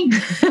kidding me?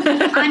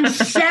 I'm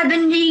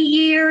 70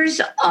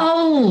 years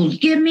old.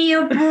 Give me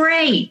a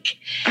break.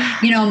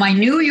 My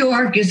New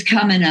York is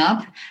coming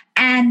up.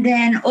 And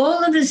then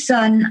all of a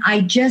sudden,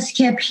 I just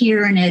kept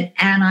hearing it.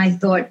 And I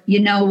thought,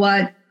 you know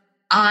what?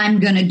 I'm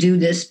going to do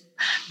this.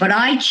 But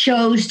I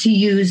chose to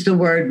use the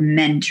word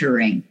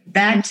mentoring.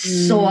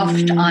 That's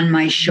soft on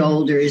my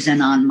shoulders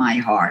and on my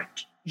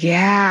heart.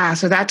 Yeah.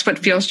 So that's what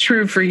feels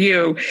true for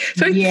you.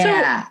 So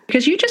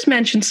because you just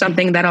mentioned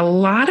something that a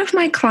lot of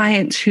my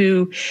clients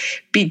who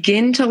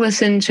begin to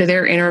listen to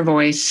their inner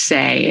voice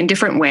say in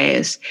different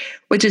ways,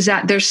 which is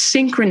that there's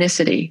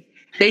synchronicity.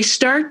 They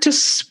start to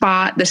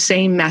spot the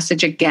same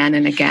message again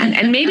and again.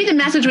 And maybe the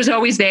message was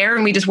always there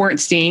and we just weren't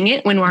seeing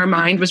it when our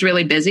mind was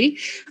really busy.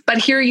 But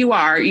here you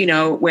are,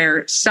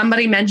 where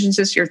somebody mentions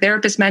this, your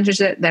therapist mentions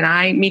it, then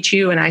I meet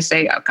you and I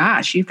say, oh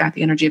gosh, you've got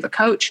the energy of a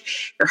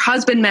coach. Your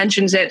husband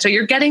mentions it. So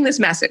you're getting this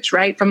message,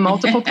 right, from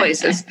multiple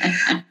places.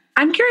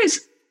 I'm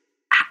curious,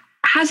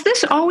 has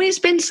this always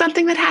been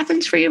something that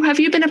happens for you? Have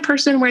you been a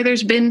person where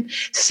there's been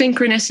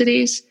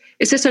synchronicities?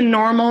 Is this a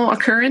normal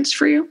occurrence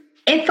for you?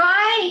 If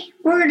I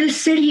were to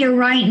sit here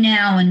right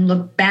now and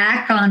look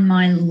back on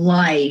my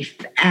life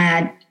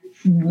at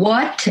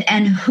what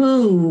and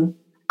who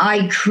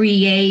I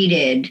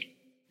created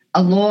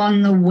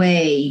along the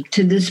way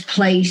to this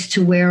place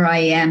to where I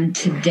am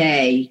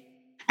today,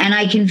 and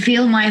I can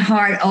feel my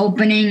heart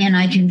opening and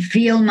I can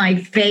feel my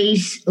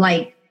face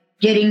like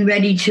getting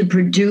ready to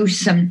produce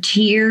some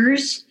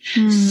tears.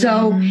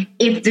 So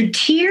if the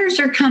tears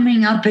are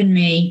coming up in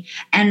me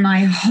and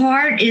my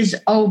heart is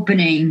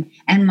opening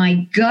and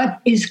my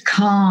gut is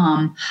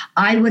calm,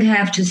 I would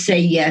have to say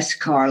yes,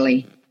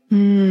 Carly.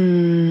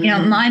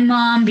 My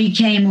mom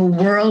became a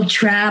world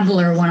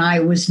traveler when I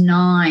was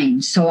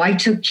 9. So I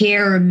took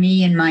care of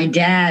me and my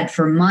dad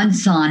for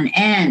months on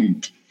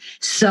end.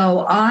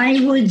 So I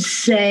would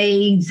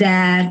say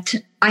that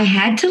I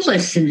had to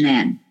listen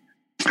then.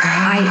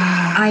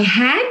 I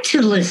had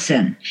to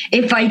listen.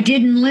 If I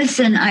didn't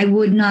listen, I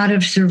would not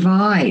have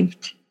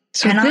survived.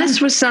 So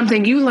this was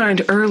something you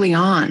learned early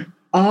on.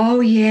 Oh,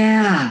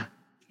 yeah.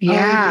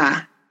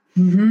 Yeah.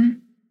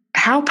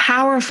 How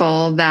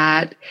powerful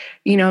that,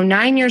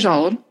 9 years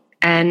old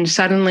and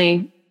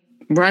suddenly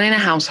running a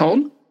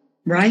household,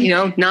 right?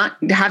 Not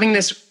having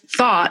this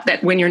thought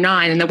that when you're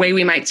 9, and the way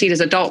we might see it as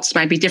adults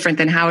might be different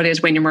than how it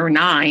is when you're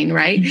 9,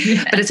 right?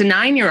 Yeah. But as a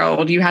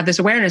 9-year-old, you have this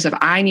awareness of,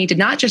 I need to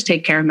not just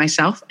take care of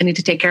myself, I need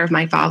to take care of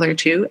my father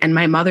too, and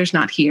my mother's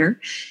not here.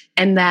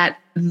 And that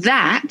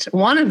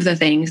one of the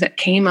things that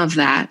came of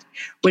that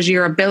was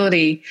your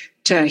ability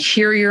to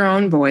hear your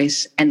own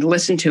voice and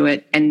listen to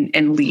it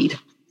and lead,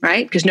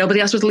 right? Because nobody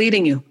else was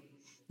leading you.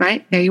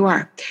 Right? There you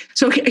are.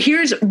 So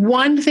here's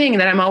one thing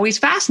that I'm always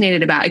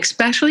fascinated about,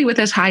 especially with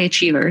us high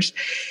achievers.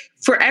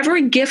 For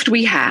every gift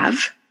we have,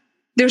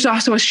 there's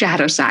also a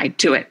shadow side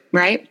to it,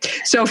 right?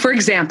 So for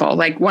example,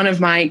 like one of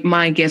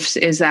my gifts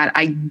is that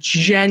I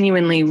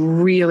genuinely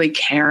really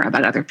care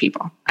about other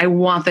people. I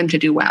want them to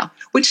do well,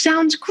 which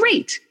sounds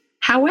great.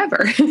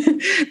 However,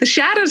 the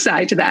shadow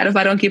side to that, if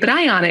I don't keep an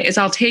eye on it, is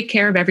I'll take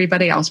care of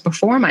everybody else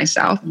before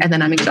myself, and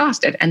then I'm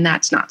exhausted, and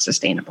that's not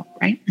sustainable,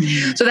 right?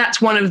 So that's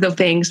one of the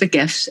things, the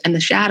gifts and the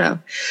shadow.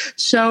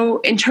 So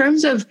in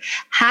terms of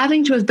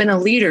having to have been a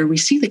leader, we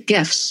see the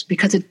gifts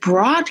because it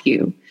brought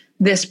you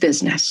this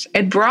business.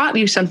 It brought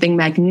you something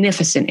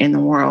magnificent in the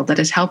world that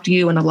has helped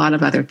you and a lot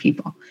of other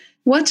people.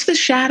 What's the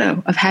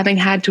shadow of having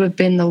had to have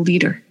been the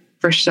leader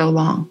for so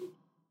long?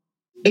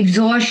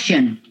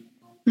 Exhaustion.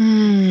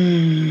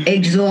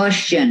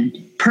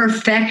 Exhaustion,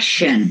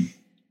 perfection.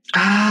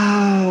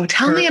 Oh,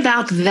 tell me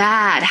about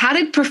that. How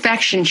did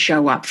perfection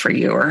show up for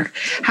you, or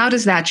how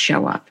does that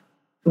show up?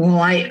 Well,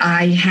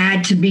 I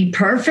had to be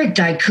perfect.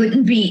 I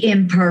couldn't be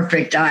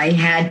imperfect. I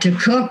had to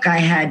cook. I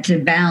had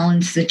to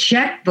balance the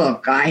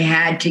checkbook. I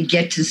had to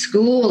get to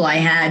school. I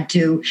had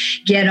to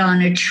get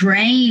on a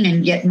train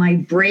and get my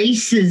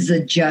braces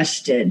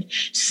adjusted.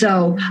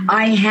 So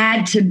I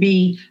had to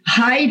be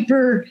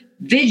hyper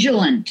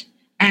vigilant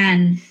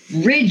and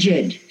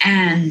rigid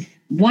and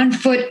one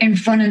foot in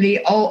front of the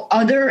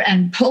other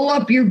and pull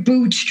up your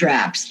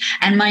bootstraps.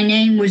 And my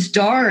name was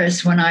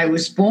Doris when I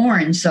was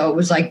born. So it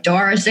was like,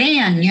 Doris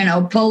Ann,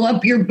 pull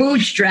up your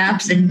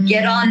bootstraps and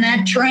get on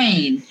that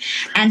train.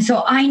 And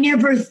so I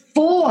never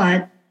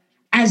thought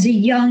as a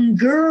young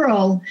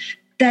girl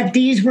that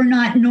these were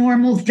not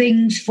normal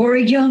things for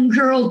a young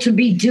girl to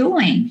be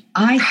doing.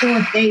 I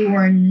thought they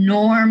were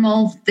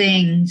normal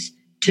things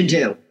to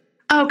do.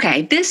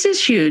 Okay, this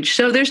is huge.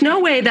 So there's no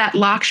way that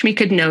Lakshmi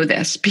could know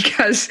this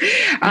because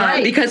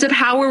of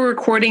how we're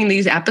recording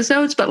these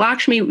episodes. But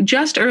Lakshmi,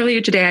 just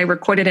earlier today, I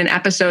recorded an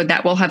episode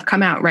that will have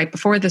come out right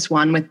before this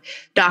one with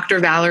Dr.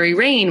 Valerie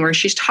Rain, where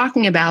she's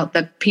talking about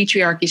the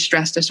patriarchy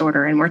stress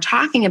disorder. And we're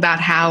talking about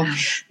how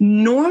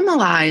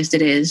normalized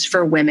it is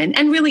for women,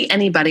 and really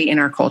anybody in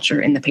our culture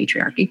in the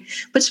patriarchy,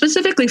 but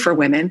specifically for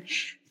women,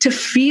 to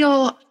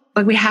feel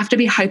like we have to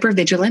be hyper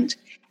vigilant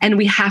and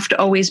we have to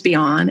always be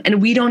on.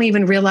 And we don't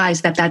even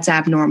realize that that's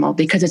abnormal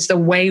because it's the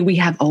way we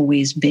have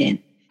always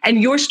been.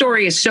 And your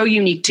story is so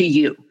unique to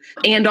you.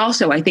 And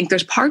also, I think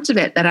there's parts of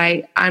it that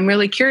I'm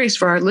really curious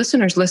for our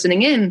listeners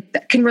listening in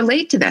that can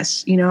relate to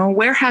this. You know,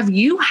 where have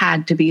you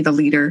had to be the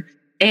leader?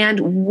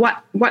 And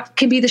what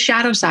can be the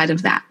shadow side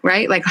of that,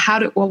 right? Like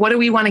what do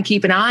we want to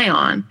keep an eye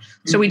on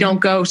so we don't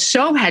go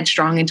so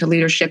headstrong into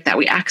leadership that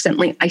we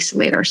accidentally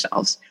isolate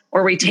ourselves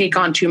or we take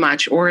on too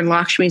much, or in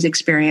Lakshmi's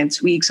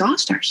experience, we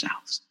exhaust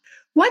ourselves.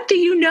 What do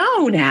you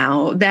know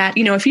now that,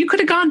 you know, if you could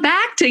have gone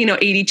back to,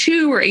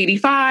 82 or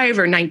 85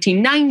 or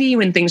 1990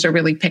 when things are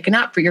really picking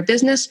up for your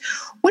business,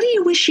 what do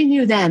you wish you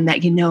knew then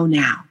that you know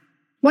now?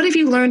 What have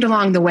you learned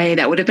along the way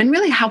that would have been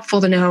really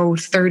helpful to know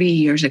 30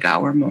 years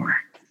ago or more?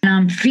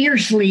 I'm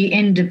fiercely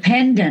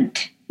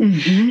independent.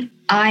 Mm-hmm.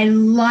 I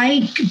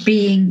like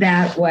being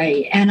that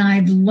way, and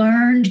I've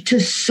learned to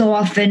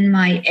soften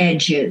my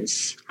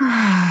edges.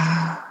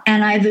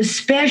 And I've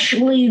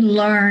especially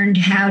learned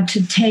how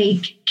to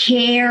take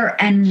care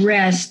and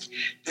rest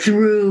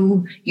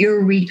through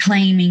your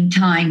Reclaiming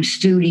Time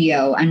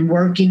studio and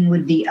working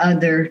with the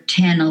other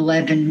 10,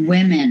 11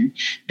 women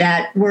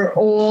that we're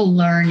all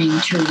learning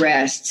to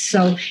rest.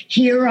 So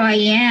here I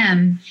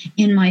am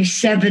in my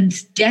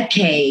 7th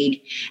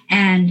decade,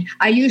 and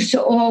I used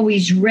to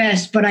always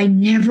rest, but I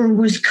never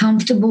was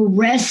comfortable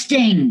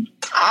resting.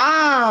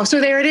 Oh, so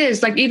there it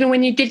is. Like even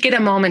when you did get a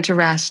moment to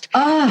rest,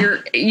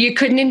 you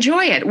couldn't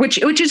enjoy it,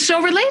 which is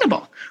so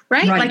relatable,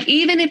 right? Like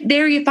even if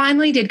there you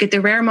finally did get the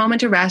rare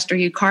moment to rest, or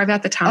you carve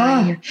out the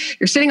time,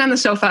 you're sitting on the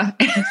sofa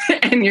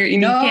and you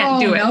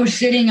can't do it. No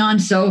sitting on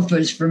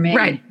sofas for me.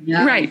 Right,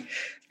 no. Right.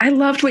 I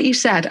loved what you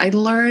said. I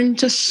learned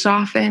to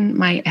soften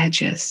my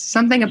edges.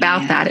 Something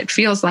about that. It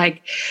feels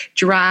like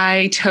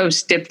dry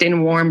toast dipped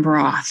in warm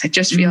broth. It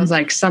just feels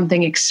like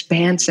something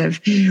expansive.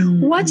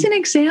 What's an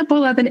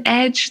example of an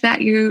edge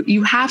that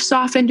you have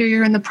softened or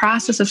you're in the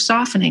process of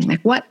softening?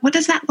 Like what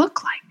does that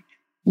look like?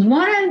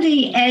 One of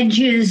the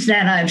edges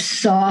that I've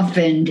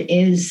softened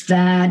is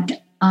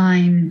that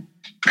I'm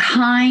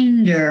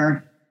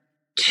kinder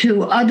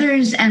to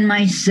others and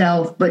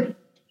myself, but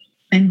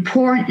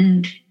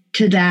important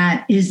to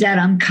that is that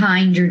I'm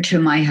kinder to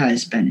my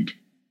husband.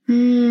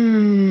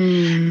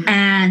 And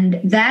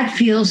that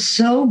feels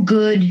so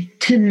good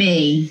to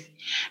me.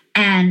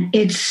 And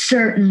it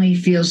certainly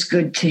feels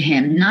good to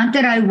him. Not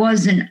that I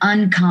wasn't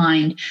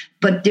unkind,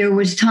 but there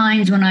was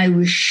times when I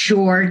was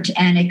short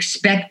and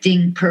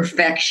expecting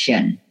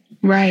perfection.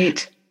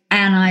 Right.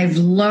 And I've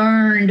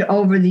learned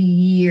over the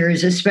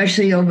years,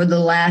 especially over the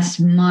last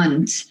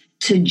months,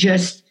 to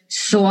just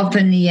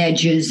soften the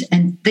edges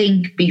and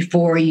think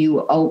before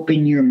you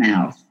open your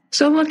mouth.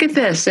 So look at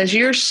this, as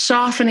you're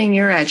softening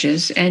your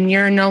edges and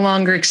you're no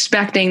longer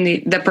expecting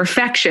the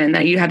perfection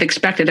that you have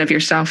expected of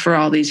yourself for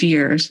all these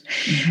years,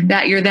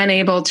 that you're then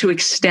able to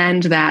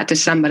extend that to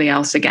somebody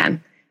else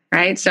again,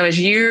 right? So as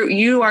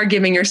you are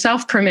giving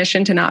yourself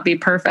permission to not be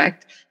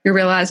perfect, you're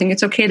realizing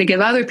it's okay to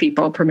give other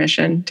people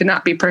permission to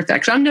not be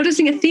perfect. So I'm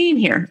noticing a theme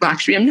here,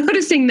 Lakshmi. I'm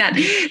noticing that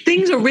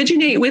things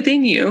originate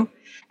within you.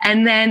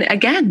 And then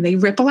again, they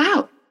ripple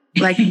out,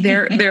 like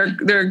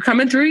they're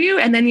coming through you,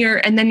 and then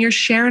you're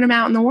sharing them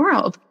out in the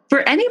world.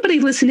 For anybody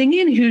listening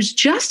in who's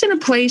just in a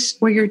place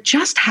where you're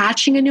just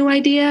hatching a new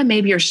idea,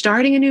 maybe you're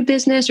starting a new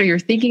business, or you're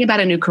thinking about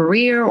a new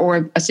career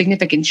or a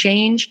significant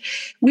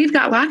change, we've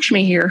got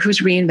Lakshmi here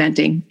who's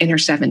reinventing in her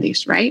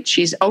 70s, right?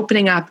 She's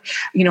opening up,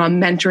 a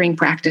mentoring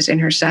practice in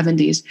her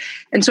 70s.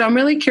 And so I'm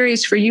really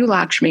curious for you,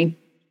 Lakshmi,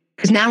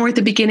 because now we're at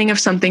the beginning of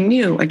something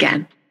new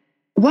again.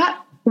 What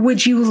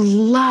would you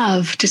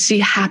love to see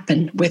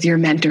happen with your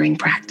mentoring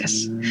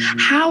practice?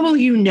 How will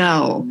you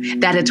know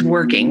that it's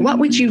working? What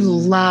would you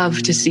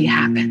love to see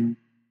happen?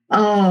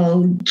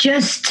 Oh,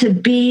 just to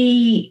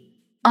be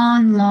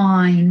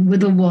online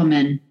with a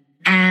woman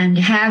and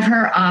have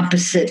her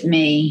opposite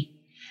me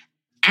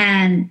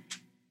and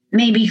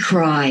maybe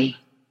cry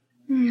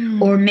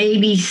or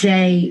maybe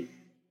say,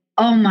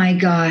 oh my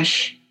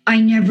gosh,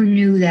 I never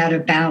knew that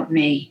about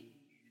me.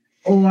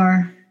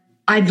 Or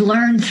I've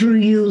learned through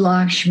you,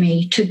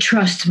 Lakshmi, to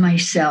trust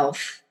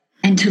myself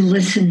and to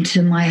listen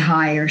to my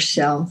higher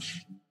self,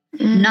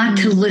 not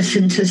to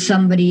listen to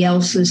somebody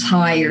else's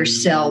higher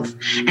self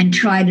and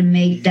try to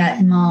make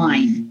that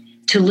mine,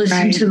 to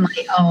listen to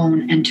my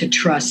own and to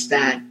trust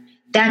that.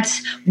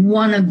 That's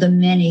one of the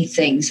many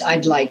things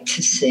I'd like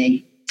to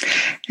see.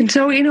 And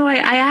so, I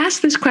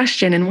asked this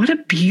question, and what a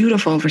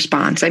beautiful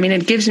response. I mean,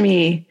 it gives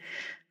me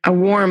a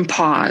warm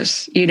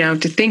pause, to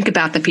think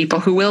about the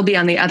people who will be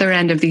on the other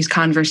end of these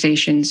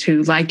conversations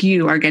who, like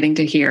you, are getting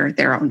to hear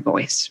their own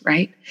voice,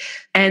 right?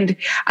 And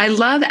I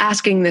love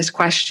asking this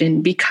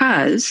question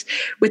because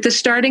with the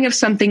starting of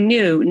something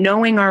new,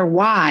 knowing our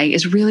why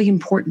is really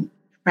important,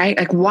 right?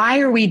 Like,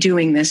 why are we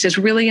doing this is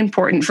really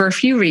important for a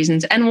few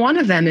reasons. And one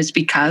of them is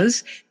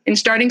because in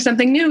starting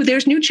something new,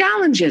 there's new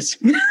challenges.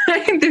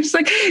 There's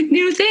like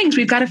new things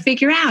we've got to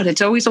figure out.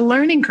 It's always a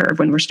learning curve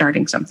when we're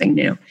starting something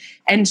new.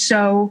 And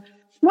so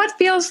what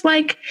feels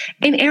like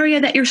an area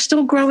that you're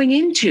still growing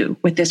into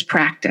with this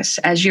practice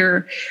as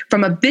you're,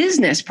 from a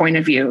business point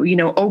of view,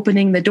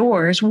 opening the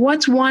doors?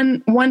 What's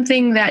one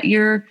thing that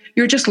you're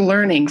just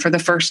learning for the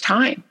first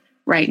time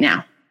right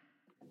now?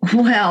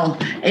 Well,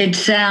 it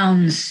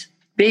sounds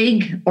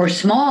big or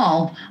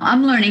small.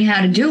 I'm learning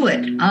how to do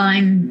it.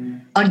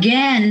 I'm,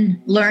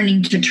 again,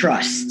 learning to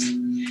trust,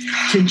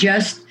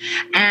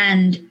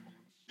 and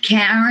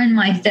Karen,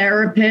 my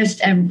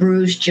therapist, and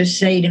Bruce just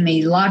say to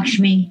me,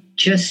 Lakshmi,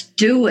 just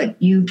do it.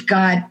 You've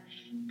got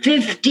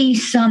 50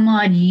 some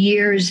odd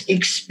years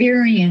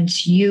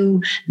experience.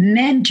 You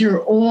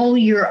mentor all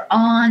your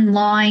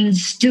online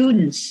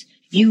students.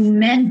 You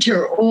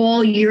mentor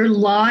all your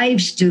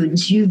live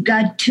students. You've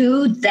got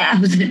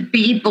 2,000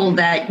 people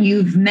that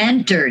you've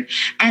mentored.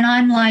 And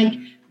I'm like,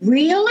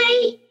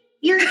 really?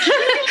 You're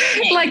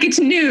kidding me. Like it's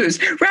news,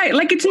 right?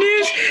 Like it's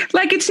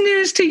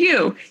news to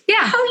you.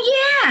 Yeah.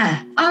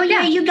 Oh,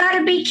 yeah. You got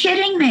to be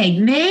kidding me.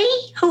 Me?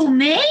 Who,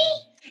 me?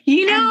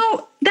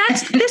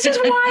 This is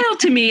wild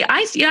to me.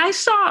 I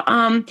saw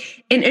not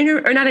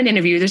an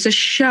interview. There's a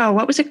show.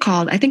 What was it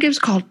called? I think it was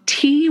called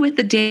Tea with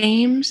the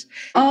Dames.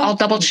 Oh. I'll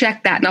double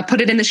check that and I'll put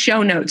it in the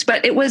show notes.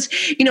 But it was,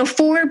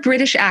 4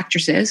 British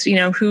actresses,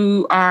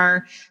 who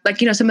are like,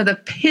 some of the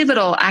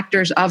pivotal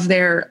actors of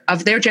their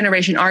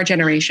generation, our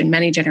generation,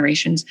 many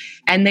generations.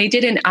 And they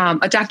did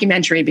a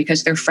documentary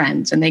because they're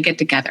friends and they get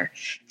together.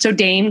 So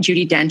Dame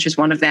Judi Dench is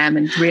one of them,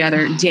 and 3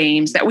 other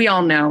dames that we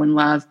all know and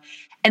love.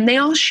 And they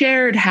all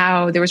shared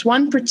how there was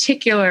one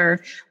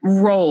particular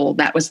role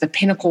that was the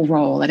pinnacle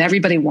role that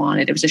everybody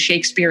wanted. It was a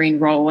Shakespearean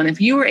role. And if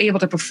you were able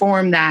to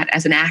perform that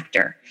as an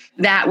actor,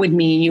 that would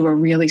mean you were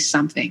really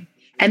something.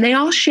 And they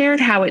all shared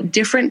how at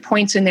different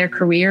points in their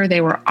career,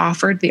 they were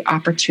offered the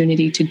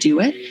opportunity to do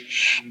it.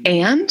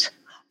 And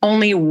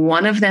only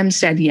one of them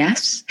said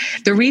yes.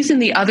 The reason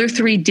the other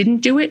 3 didn't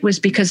do it was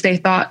because they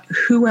thought,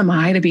 who am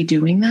I to be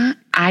doing that?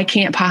 I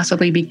can't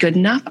possibly be good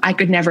enough. I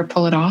could never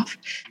pull it off.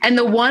 And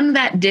the one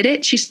that did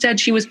it, she said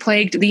she was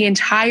plagued the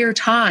entire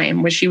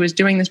time when she was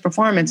doing this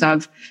performance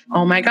of,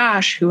 oh my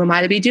gosh, who am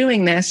I to be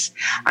doing this?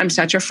 I'm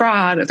such a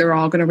fraud. They're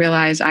all going to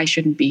realize I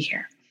shouldn't be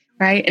here.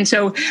 Right. And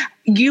so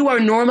you are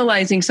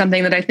normalizing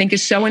something that I think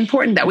is so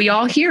important that we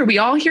all hear. We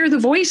all hear the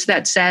voice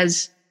that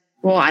says,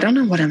 well, I don't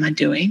know, what am I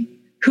doing?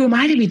 Who am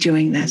I to be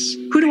doing this?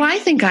 Who do I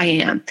think I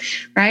am?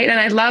 Right. And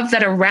I love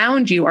that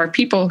around you are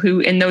people who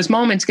in those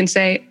moments can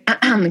say,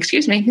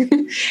 excuse me,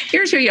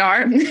 here's who you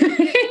are.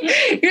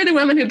 You're the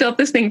woman who built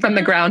this thing from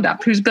the ground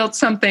up, who's built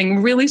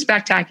something really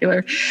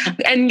spectacular.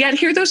 And yet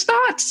hear those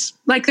thoughts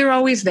like they're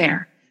always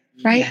there.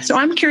 Right. Yes. So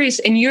I'm curious,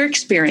 in your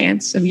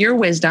experience of your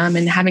wisdom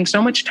and having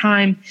so much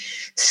time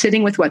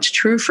sitting with what's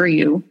true for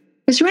you,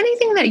 is there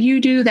anything that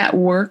you do that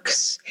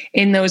works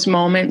in those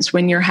moments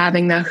when you're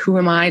having the, who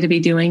am I to be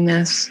doing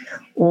this?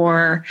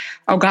 Or,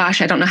 oh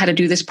gosh, I don't know how to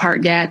do this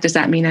part yet. Does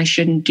that mean I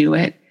shouldn't do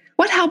it?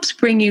 What helps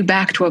bring you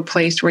back to a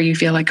place where you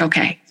feel like,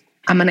 okay,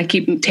 I'm going to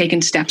keep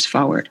taking steps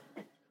forward?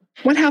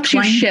 What helps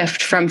you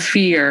shift from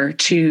fear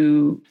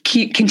to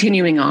keep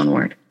continuing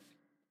onward?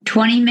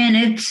 20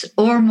 minutes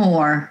or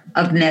more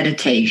of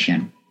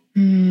meditation.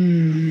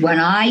 When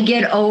I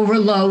get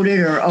overloaded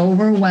or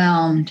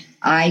overwhelmed,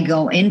 I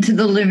go into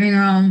the living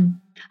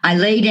room. I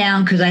lay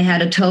down because I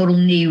had a total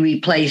knee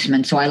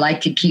replacement, so I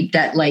like to keep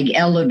that leg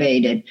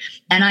elevated,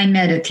 and I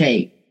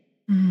meditate.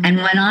 And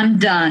when I'm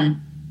done,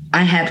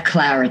 I have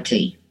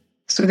clarity.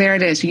 So there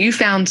it is. You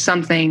found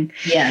something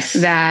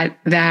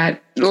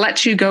that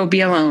lets you go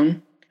be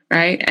alone,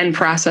 right? And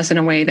process in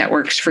a way that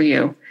works for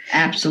you.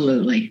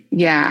 Absolutely.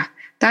 Yeah.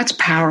 That's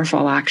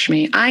powerful,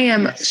 Lakshmi. I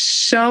am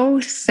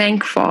so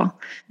thankful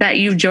that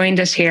you've joined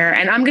us here.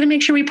 And I'm going to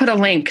make sure we put a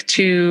link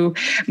to,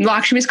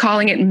 Lakshmi's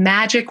calling it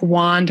Magic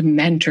Wand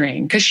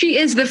Mentoring, because she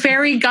is the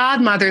fairy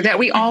godmother that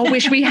we all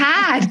wish we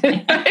had.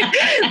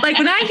 Like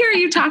when I hear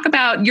you talk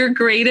about your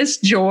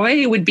greatest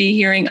joy would be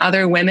hearing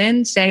other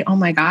women say, oh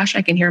my gosh,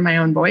 I can hear my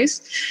own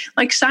voice.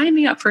 Like sign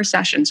me up for a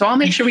session. So I'll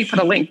make sure we put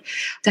a link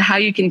to how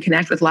you can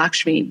connect with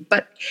Lakshmi.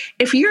 But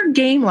if you're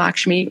game,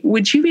 Lakshmi,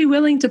 would you be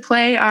willing to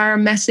play our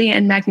messy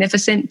and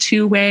magnificent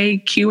 2-way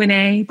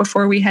Q&A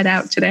before we head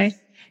out today?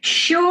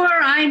 Sure.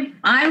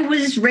 I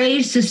was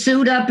raised to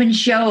suit up and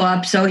show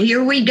up. So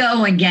here we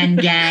go again,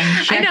 gang.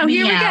 Check I know.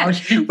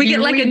 Here we get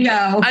like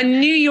a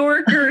New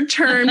Yorker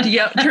turned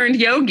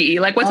yogi.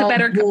 Like what's a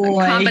better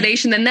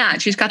combination than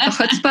that? She's got the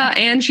chutzpah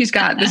and she's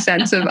got the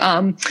sense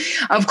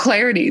of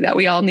clarity that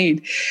we all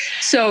need.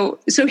 So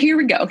here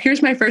we go.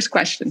 Here's my first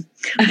question.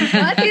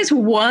 What is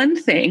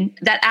one thing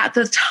that at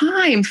the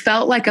time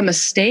felt like a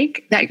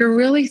mistake that you're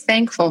really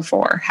thankful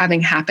for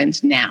having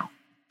happened now?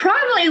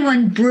 Probably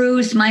when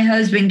Bruce, my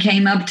husband,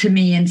 came up to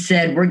me and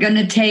said, we're going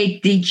to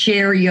take the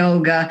chair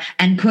yoga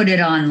and put it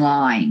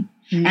online.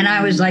 And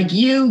I was like,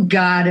 you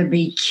got to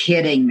be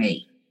kidding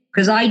me.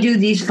 Because I do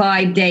these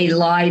 5-day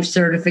live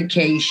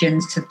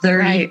certifications to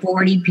 30,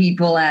 40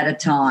 people at a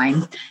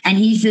time. And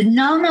he said,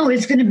 no,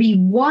 it's going to be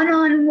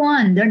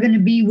one-on-one. They're going to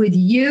be with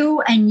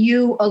you and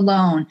you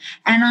alone.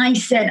 And I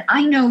said,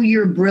 I know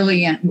you're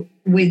brilliant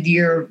with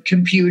your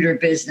computer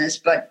business,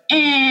 but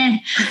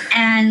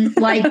And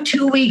like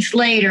 2 weeks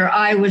later,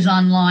 I was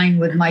online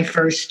with my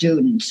first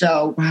student.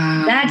 So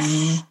wow.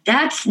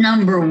 that's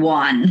number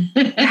one.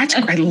 That's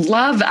great.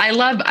 I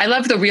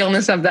love the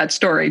realness of that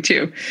story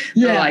too.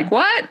 Yeah. They're like,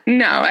 what?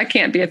 No, that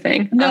can't be a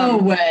thing. No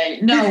way.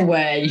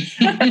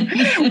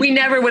 We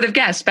never would have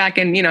guessed back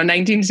in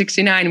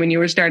 1969 when you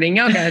were starting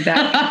yoga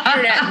that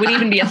internet would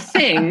even be a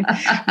thing,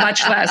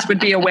 much less would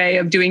be a way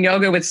of doing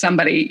yoga with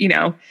somebody,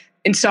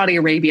 in Saudi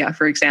Arabia,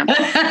 for example.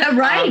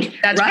 Right.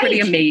 That's pretty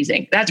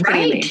amazing. That's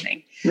pretty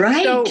amazing.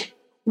 Right. So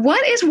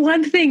what is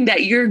one thing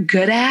that you're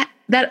good at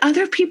that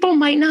other people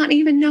might not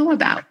even know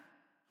about?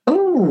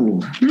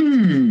 Oh,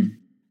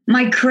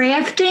 my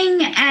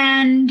crafting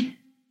and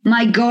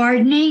my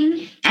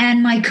gardening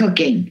and my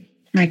cooking.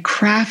 My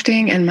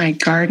crafting and my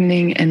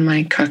gardening and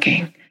my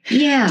cooking.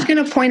 Yeah. I was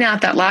going to point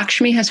out that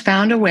Lakshmi has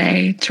found a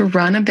way to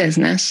run a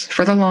business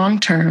for the long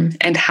term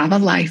and have a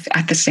life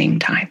at the same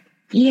time.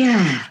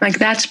 Yeah. Like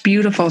that's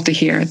beautiful to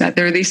hear that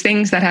there are these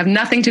things that have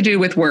nothing to do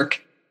with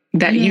work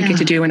that you get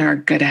to do and are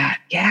good at.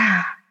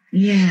 Yeah.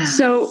 Yeah.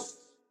 So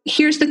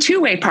here's the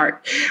two-way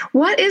part.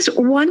 What is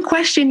one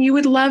question you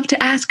would love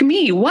to ask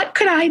me? What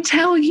could I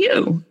tell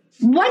you?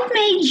 What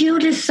made you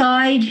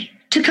decide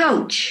to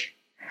coach?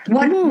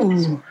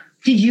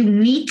 Did you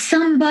meet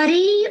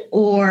somebody,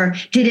 or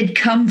did it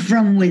come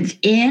from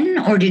within,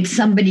 or did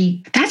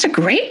somebody? That's a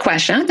great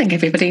question. I don't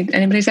think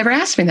anybody's ever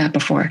asked me that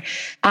before.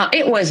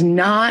 It was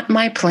not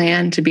my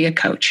plan to be a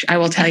coach. I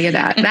will tell you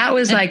that. That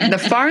was like the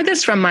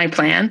farthest from my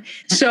plan.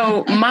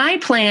 So my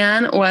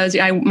plan was,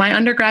 my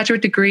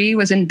undergraduate degree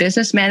was in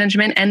business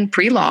management and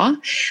pre-law.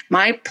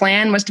 My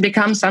plan was to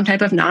become some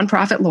type of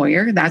nonprofit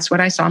lawyer. That's what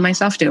I saw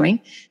myself doing.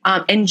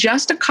 And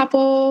just a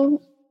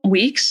couple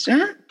weeks,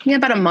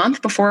 about a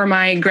month before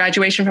my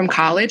graduation from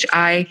college,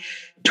 I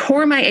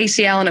tore my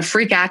ACL in a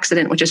freak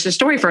accident, which is a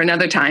story for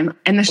another time.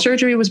 And the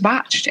surgery was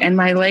botched and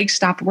my legs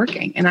stopped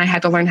working and I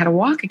had to learn how to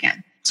walk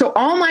again. So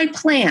all my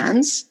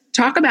plans,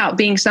 talk about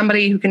being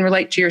somebody who can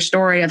relate to your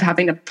story of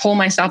having to pull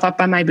myself up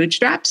by my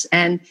bootstraps.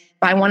 And if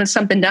I wanted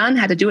something done, I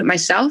had to do it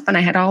myself. And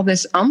I had all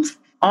this oomph.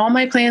 All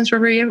my plans were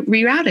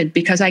rerouted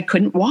because I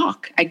couldn't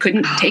walk. I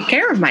couldn't take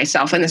care of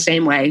myself in the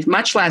same way,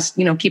 much less,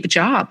 keep a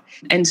job.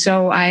 And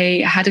so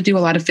I had to do a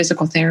lot of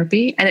physical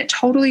therapy and it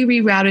totally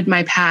rerouted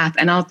my path.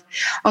 And I'll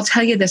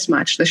tell you this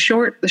much. The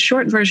short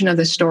version of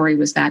the story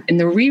was that in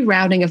the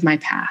rerouting of my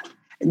path,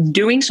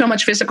 doing so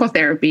much physical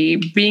therapy,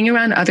 being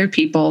around other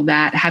people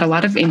that had a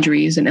lot of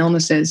injuries and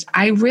illnesses,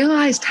 I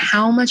realized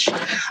how much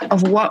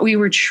of what we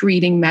were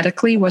treating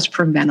medically was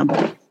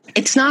preventable.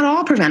 It's not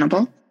all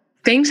preventable.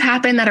 Things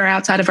happen that are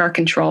outside of our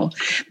control,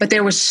 but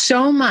there was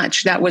so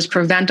much that was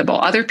preventable.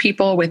 Other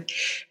people with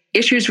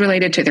issues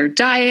related to their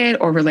diet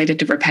or related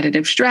to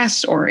repetitive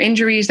stress or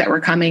injuries that were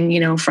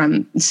coming,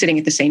 from sitting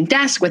at the same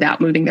desk without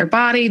moving their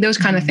body, those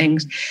kind of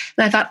things.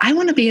 And I thought, I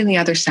want to be on the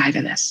other side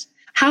of this.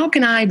 How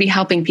can I be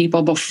helping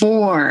people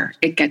before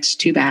it gets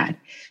too bad?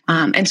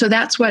 And so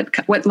that's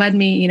what led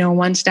me,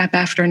 one step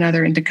after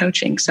another into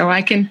coaching. So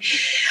I can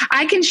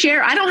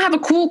share. I don't have a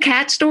cool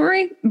cat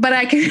story, but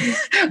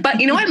but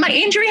you know what? My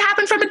injury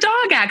happened from a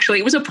dog. Actually,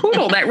 it was a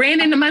poodle that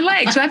ran into my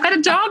leg. So I've got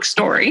a dog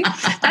story.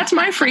 That's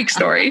my freak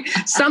story.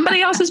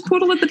 Somebody else's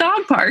poodle at the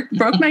dog park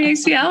broke my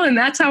ACL, and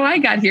that's how I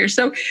got here.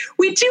 So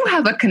we do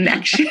have a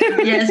connection.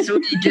 Yes,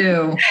 we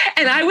do.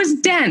 And I was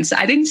dense.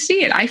 I didn't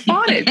see it. I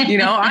fought it.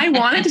 I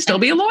wanted to still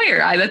be a lawyer.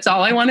 That's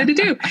all I wanted to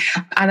do.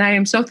 And I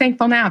am so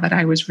thankful now that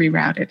I was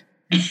rerouted.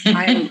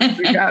 I am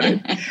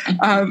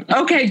rerouted.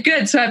 Okay,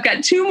 good. So I've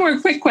got two more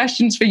quick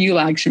questions for you,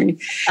 Lakshmi. Okay.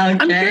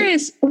 I'm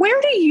curious, where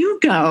do you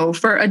go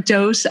for a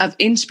dose of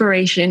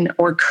inspiration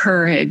or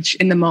courage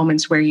in the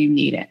moments where you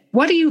need it?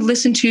 What do you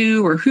listen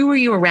to, or who are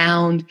you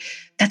around?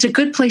 That's a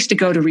good place to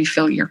go to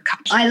refill your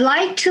cup. I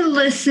like to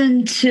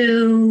listen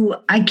to,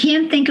 I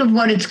can't think of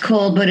what it's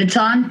called, but it's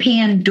on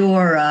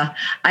Pandora.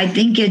 I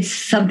think it's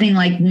something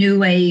like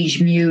New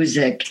Age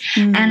music.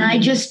 Mm-hmm. And I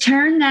just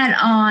turn that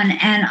on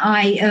and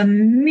I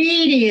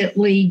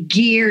immediately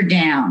gear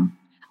down.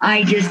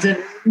 I just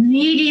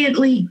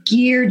immediately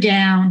gear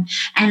down.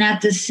 And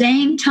at the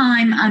same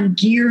time, I'm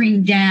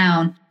gearing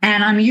down.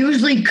 And I'm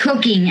usually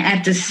cooking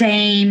at the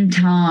same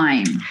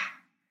time.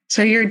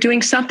 So you're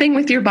doing something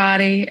with your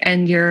body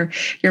and your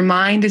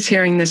mind is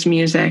hearing this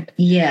music.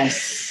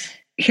 Yes.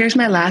 Here's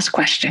my last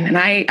question. And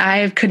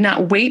I could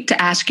not wait to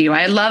ask you.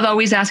 I love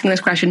always asking this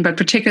question, but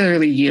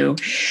particularly you.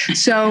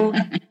 So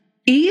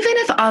even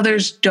if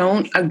others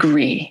don't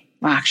agree,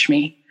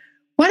 Lakshmi,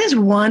 what is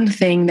one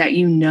thing that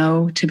you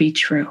know to be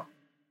true?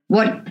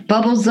 What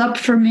bubbles up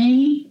for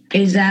me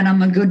is that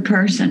I'm a good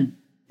person.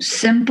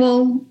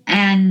 Simple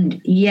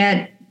and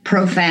yet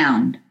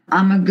profound.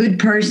 I'm a good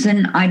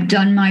person. I've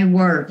done my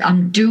work.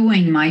 I'm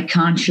doing my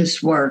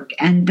conscious work,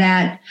 and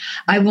that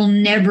I will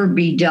never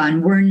be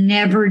done. We're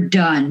never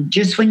done.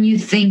 Just when you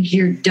think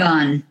you're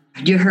done,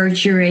 you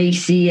hurt your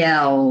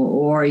ACL,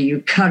 or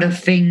you cut a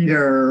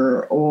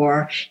finger,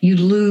 or you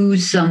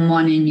lose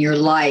someone in your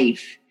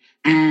life,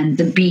 and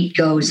the beat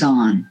goes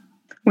on.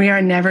 We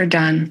are never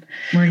done.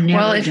 We're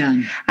never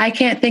done. I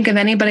can't think of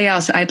anybody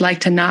else I'd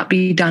like to not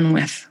be done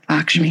with,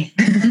 Lakshmi.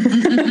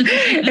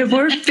 If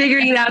we're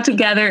figuring it out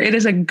together, it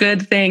is a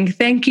good thing.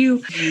 Thank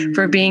you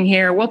for being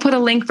here. We'll put a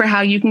link for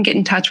how you can get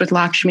in touch with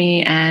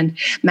Lakshmi and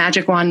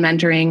Magic Wand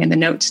Mentoring in the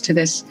notes to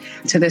this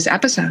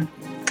episode.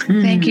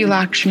 Thank you,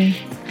 Lakshmi.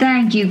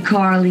 Thank you,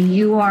 Carly.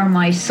 You are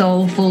my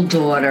soulful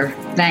daughter.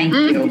 Thank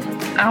you.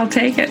 I'll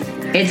take it.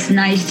 It's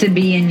nice to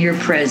be in your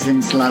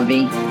presence,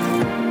 lovey.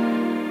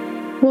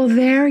 Well,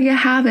 there you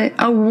have it.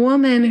 A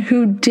woman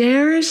who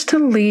dares to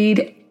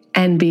lead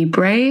and be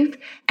brave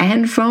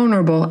and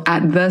vulnerable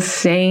at the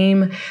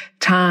same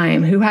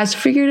time, who has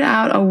figured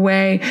out a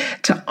way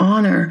to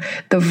honor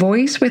the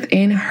voice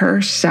within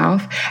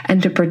herself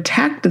and to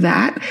protect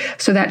that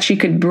so that she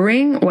could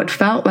bring what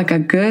felt like a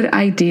good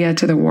idea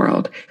to the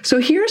world. So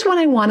here's what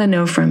I want to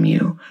know from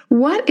you.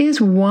 What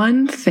is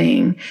one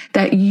thing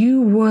that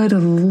you would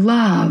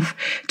love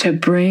to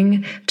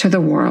bring to the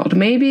world?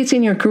 Maybe it's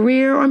in your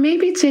career or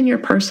maybe it's in your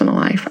personal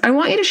life. I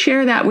want you to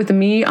share that with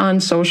me on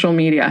social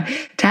media.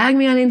 Tag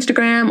me on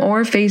Instagram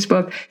or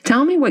Facebook.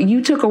 Tell me what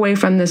you took away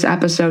from this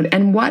episode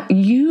and what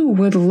you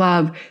would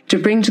love to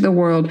bring to the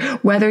world,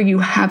 whether you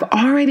have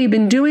already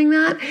been doing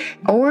that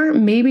or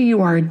maybe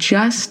you are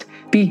just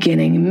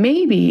beginning.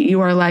 Maybe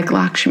you are like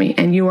Lakshmi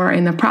and you are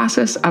in the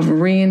process of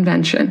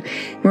reinvention.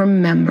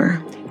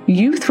 Remember,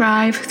 you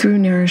thrive through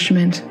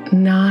nourishment,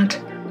 not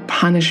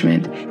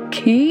punishment.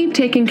 Keep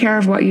taking care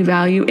of what you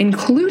value,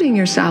 including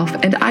yourself,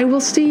 and I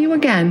will see you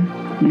again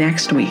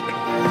next week.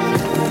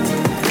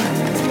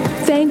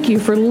 Thank you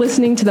for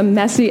listening to the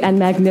Messy and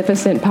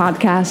Magnificent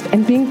podcast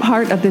and being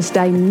part of this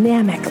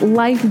dynamic,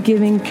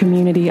 life-giving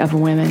community of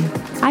women.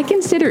 I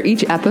consider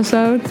each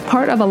episode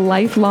part of a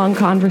lifelong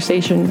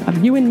conversation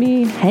of you and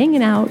me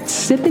hanging out,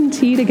 sipping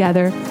tea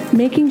together,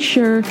 making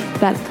sure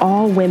that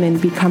all women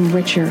become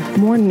richer,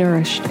 more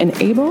nourished, and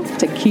able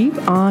to keep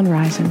on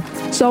rising.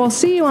 So I'll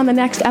see you on the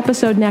next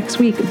episode next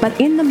week. But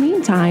in the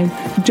meantime,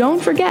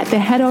 don't forget to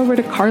head over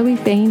to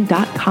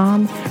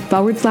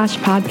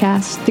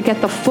carlyfane.com/podcast to get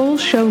the full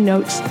show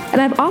notes.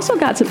 And I've also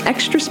got some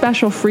extra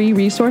special free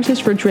resources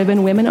for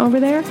driven women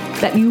over there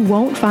that you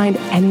won't find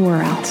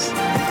anywhere else.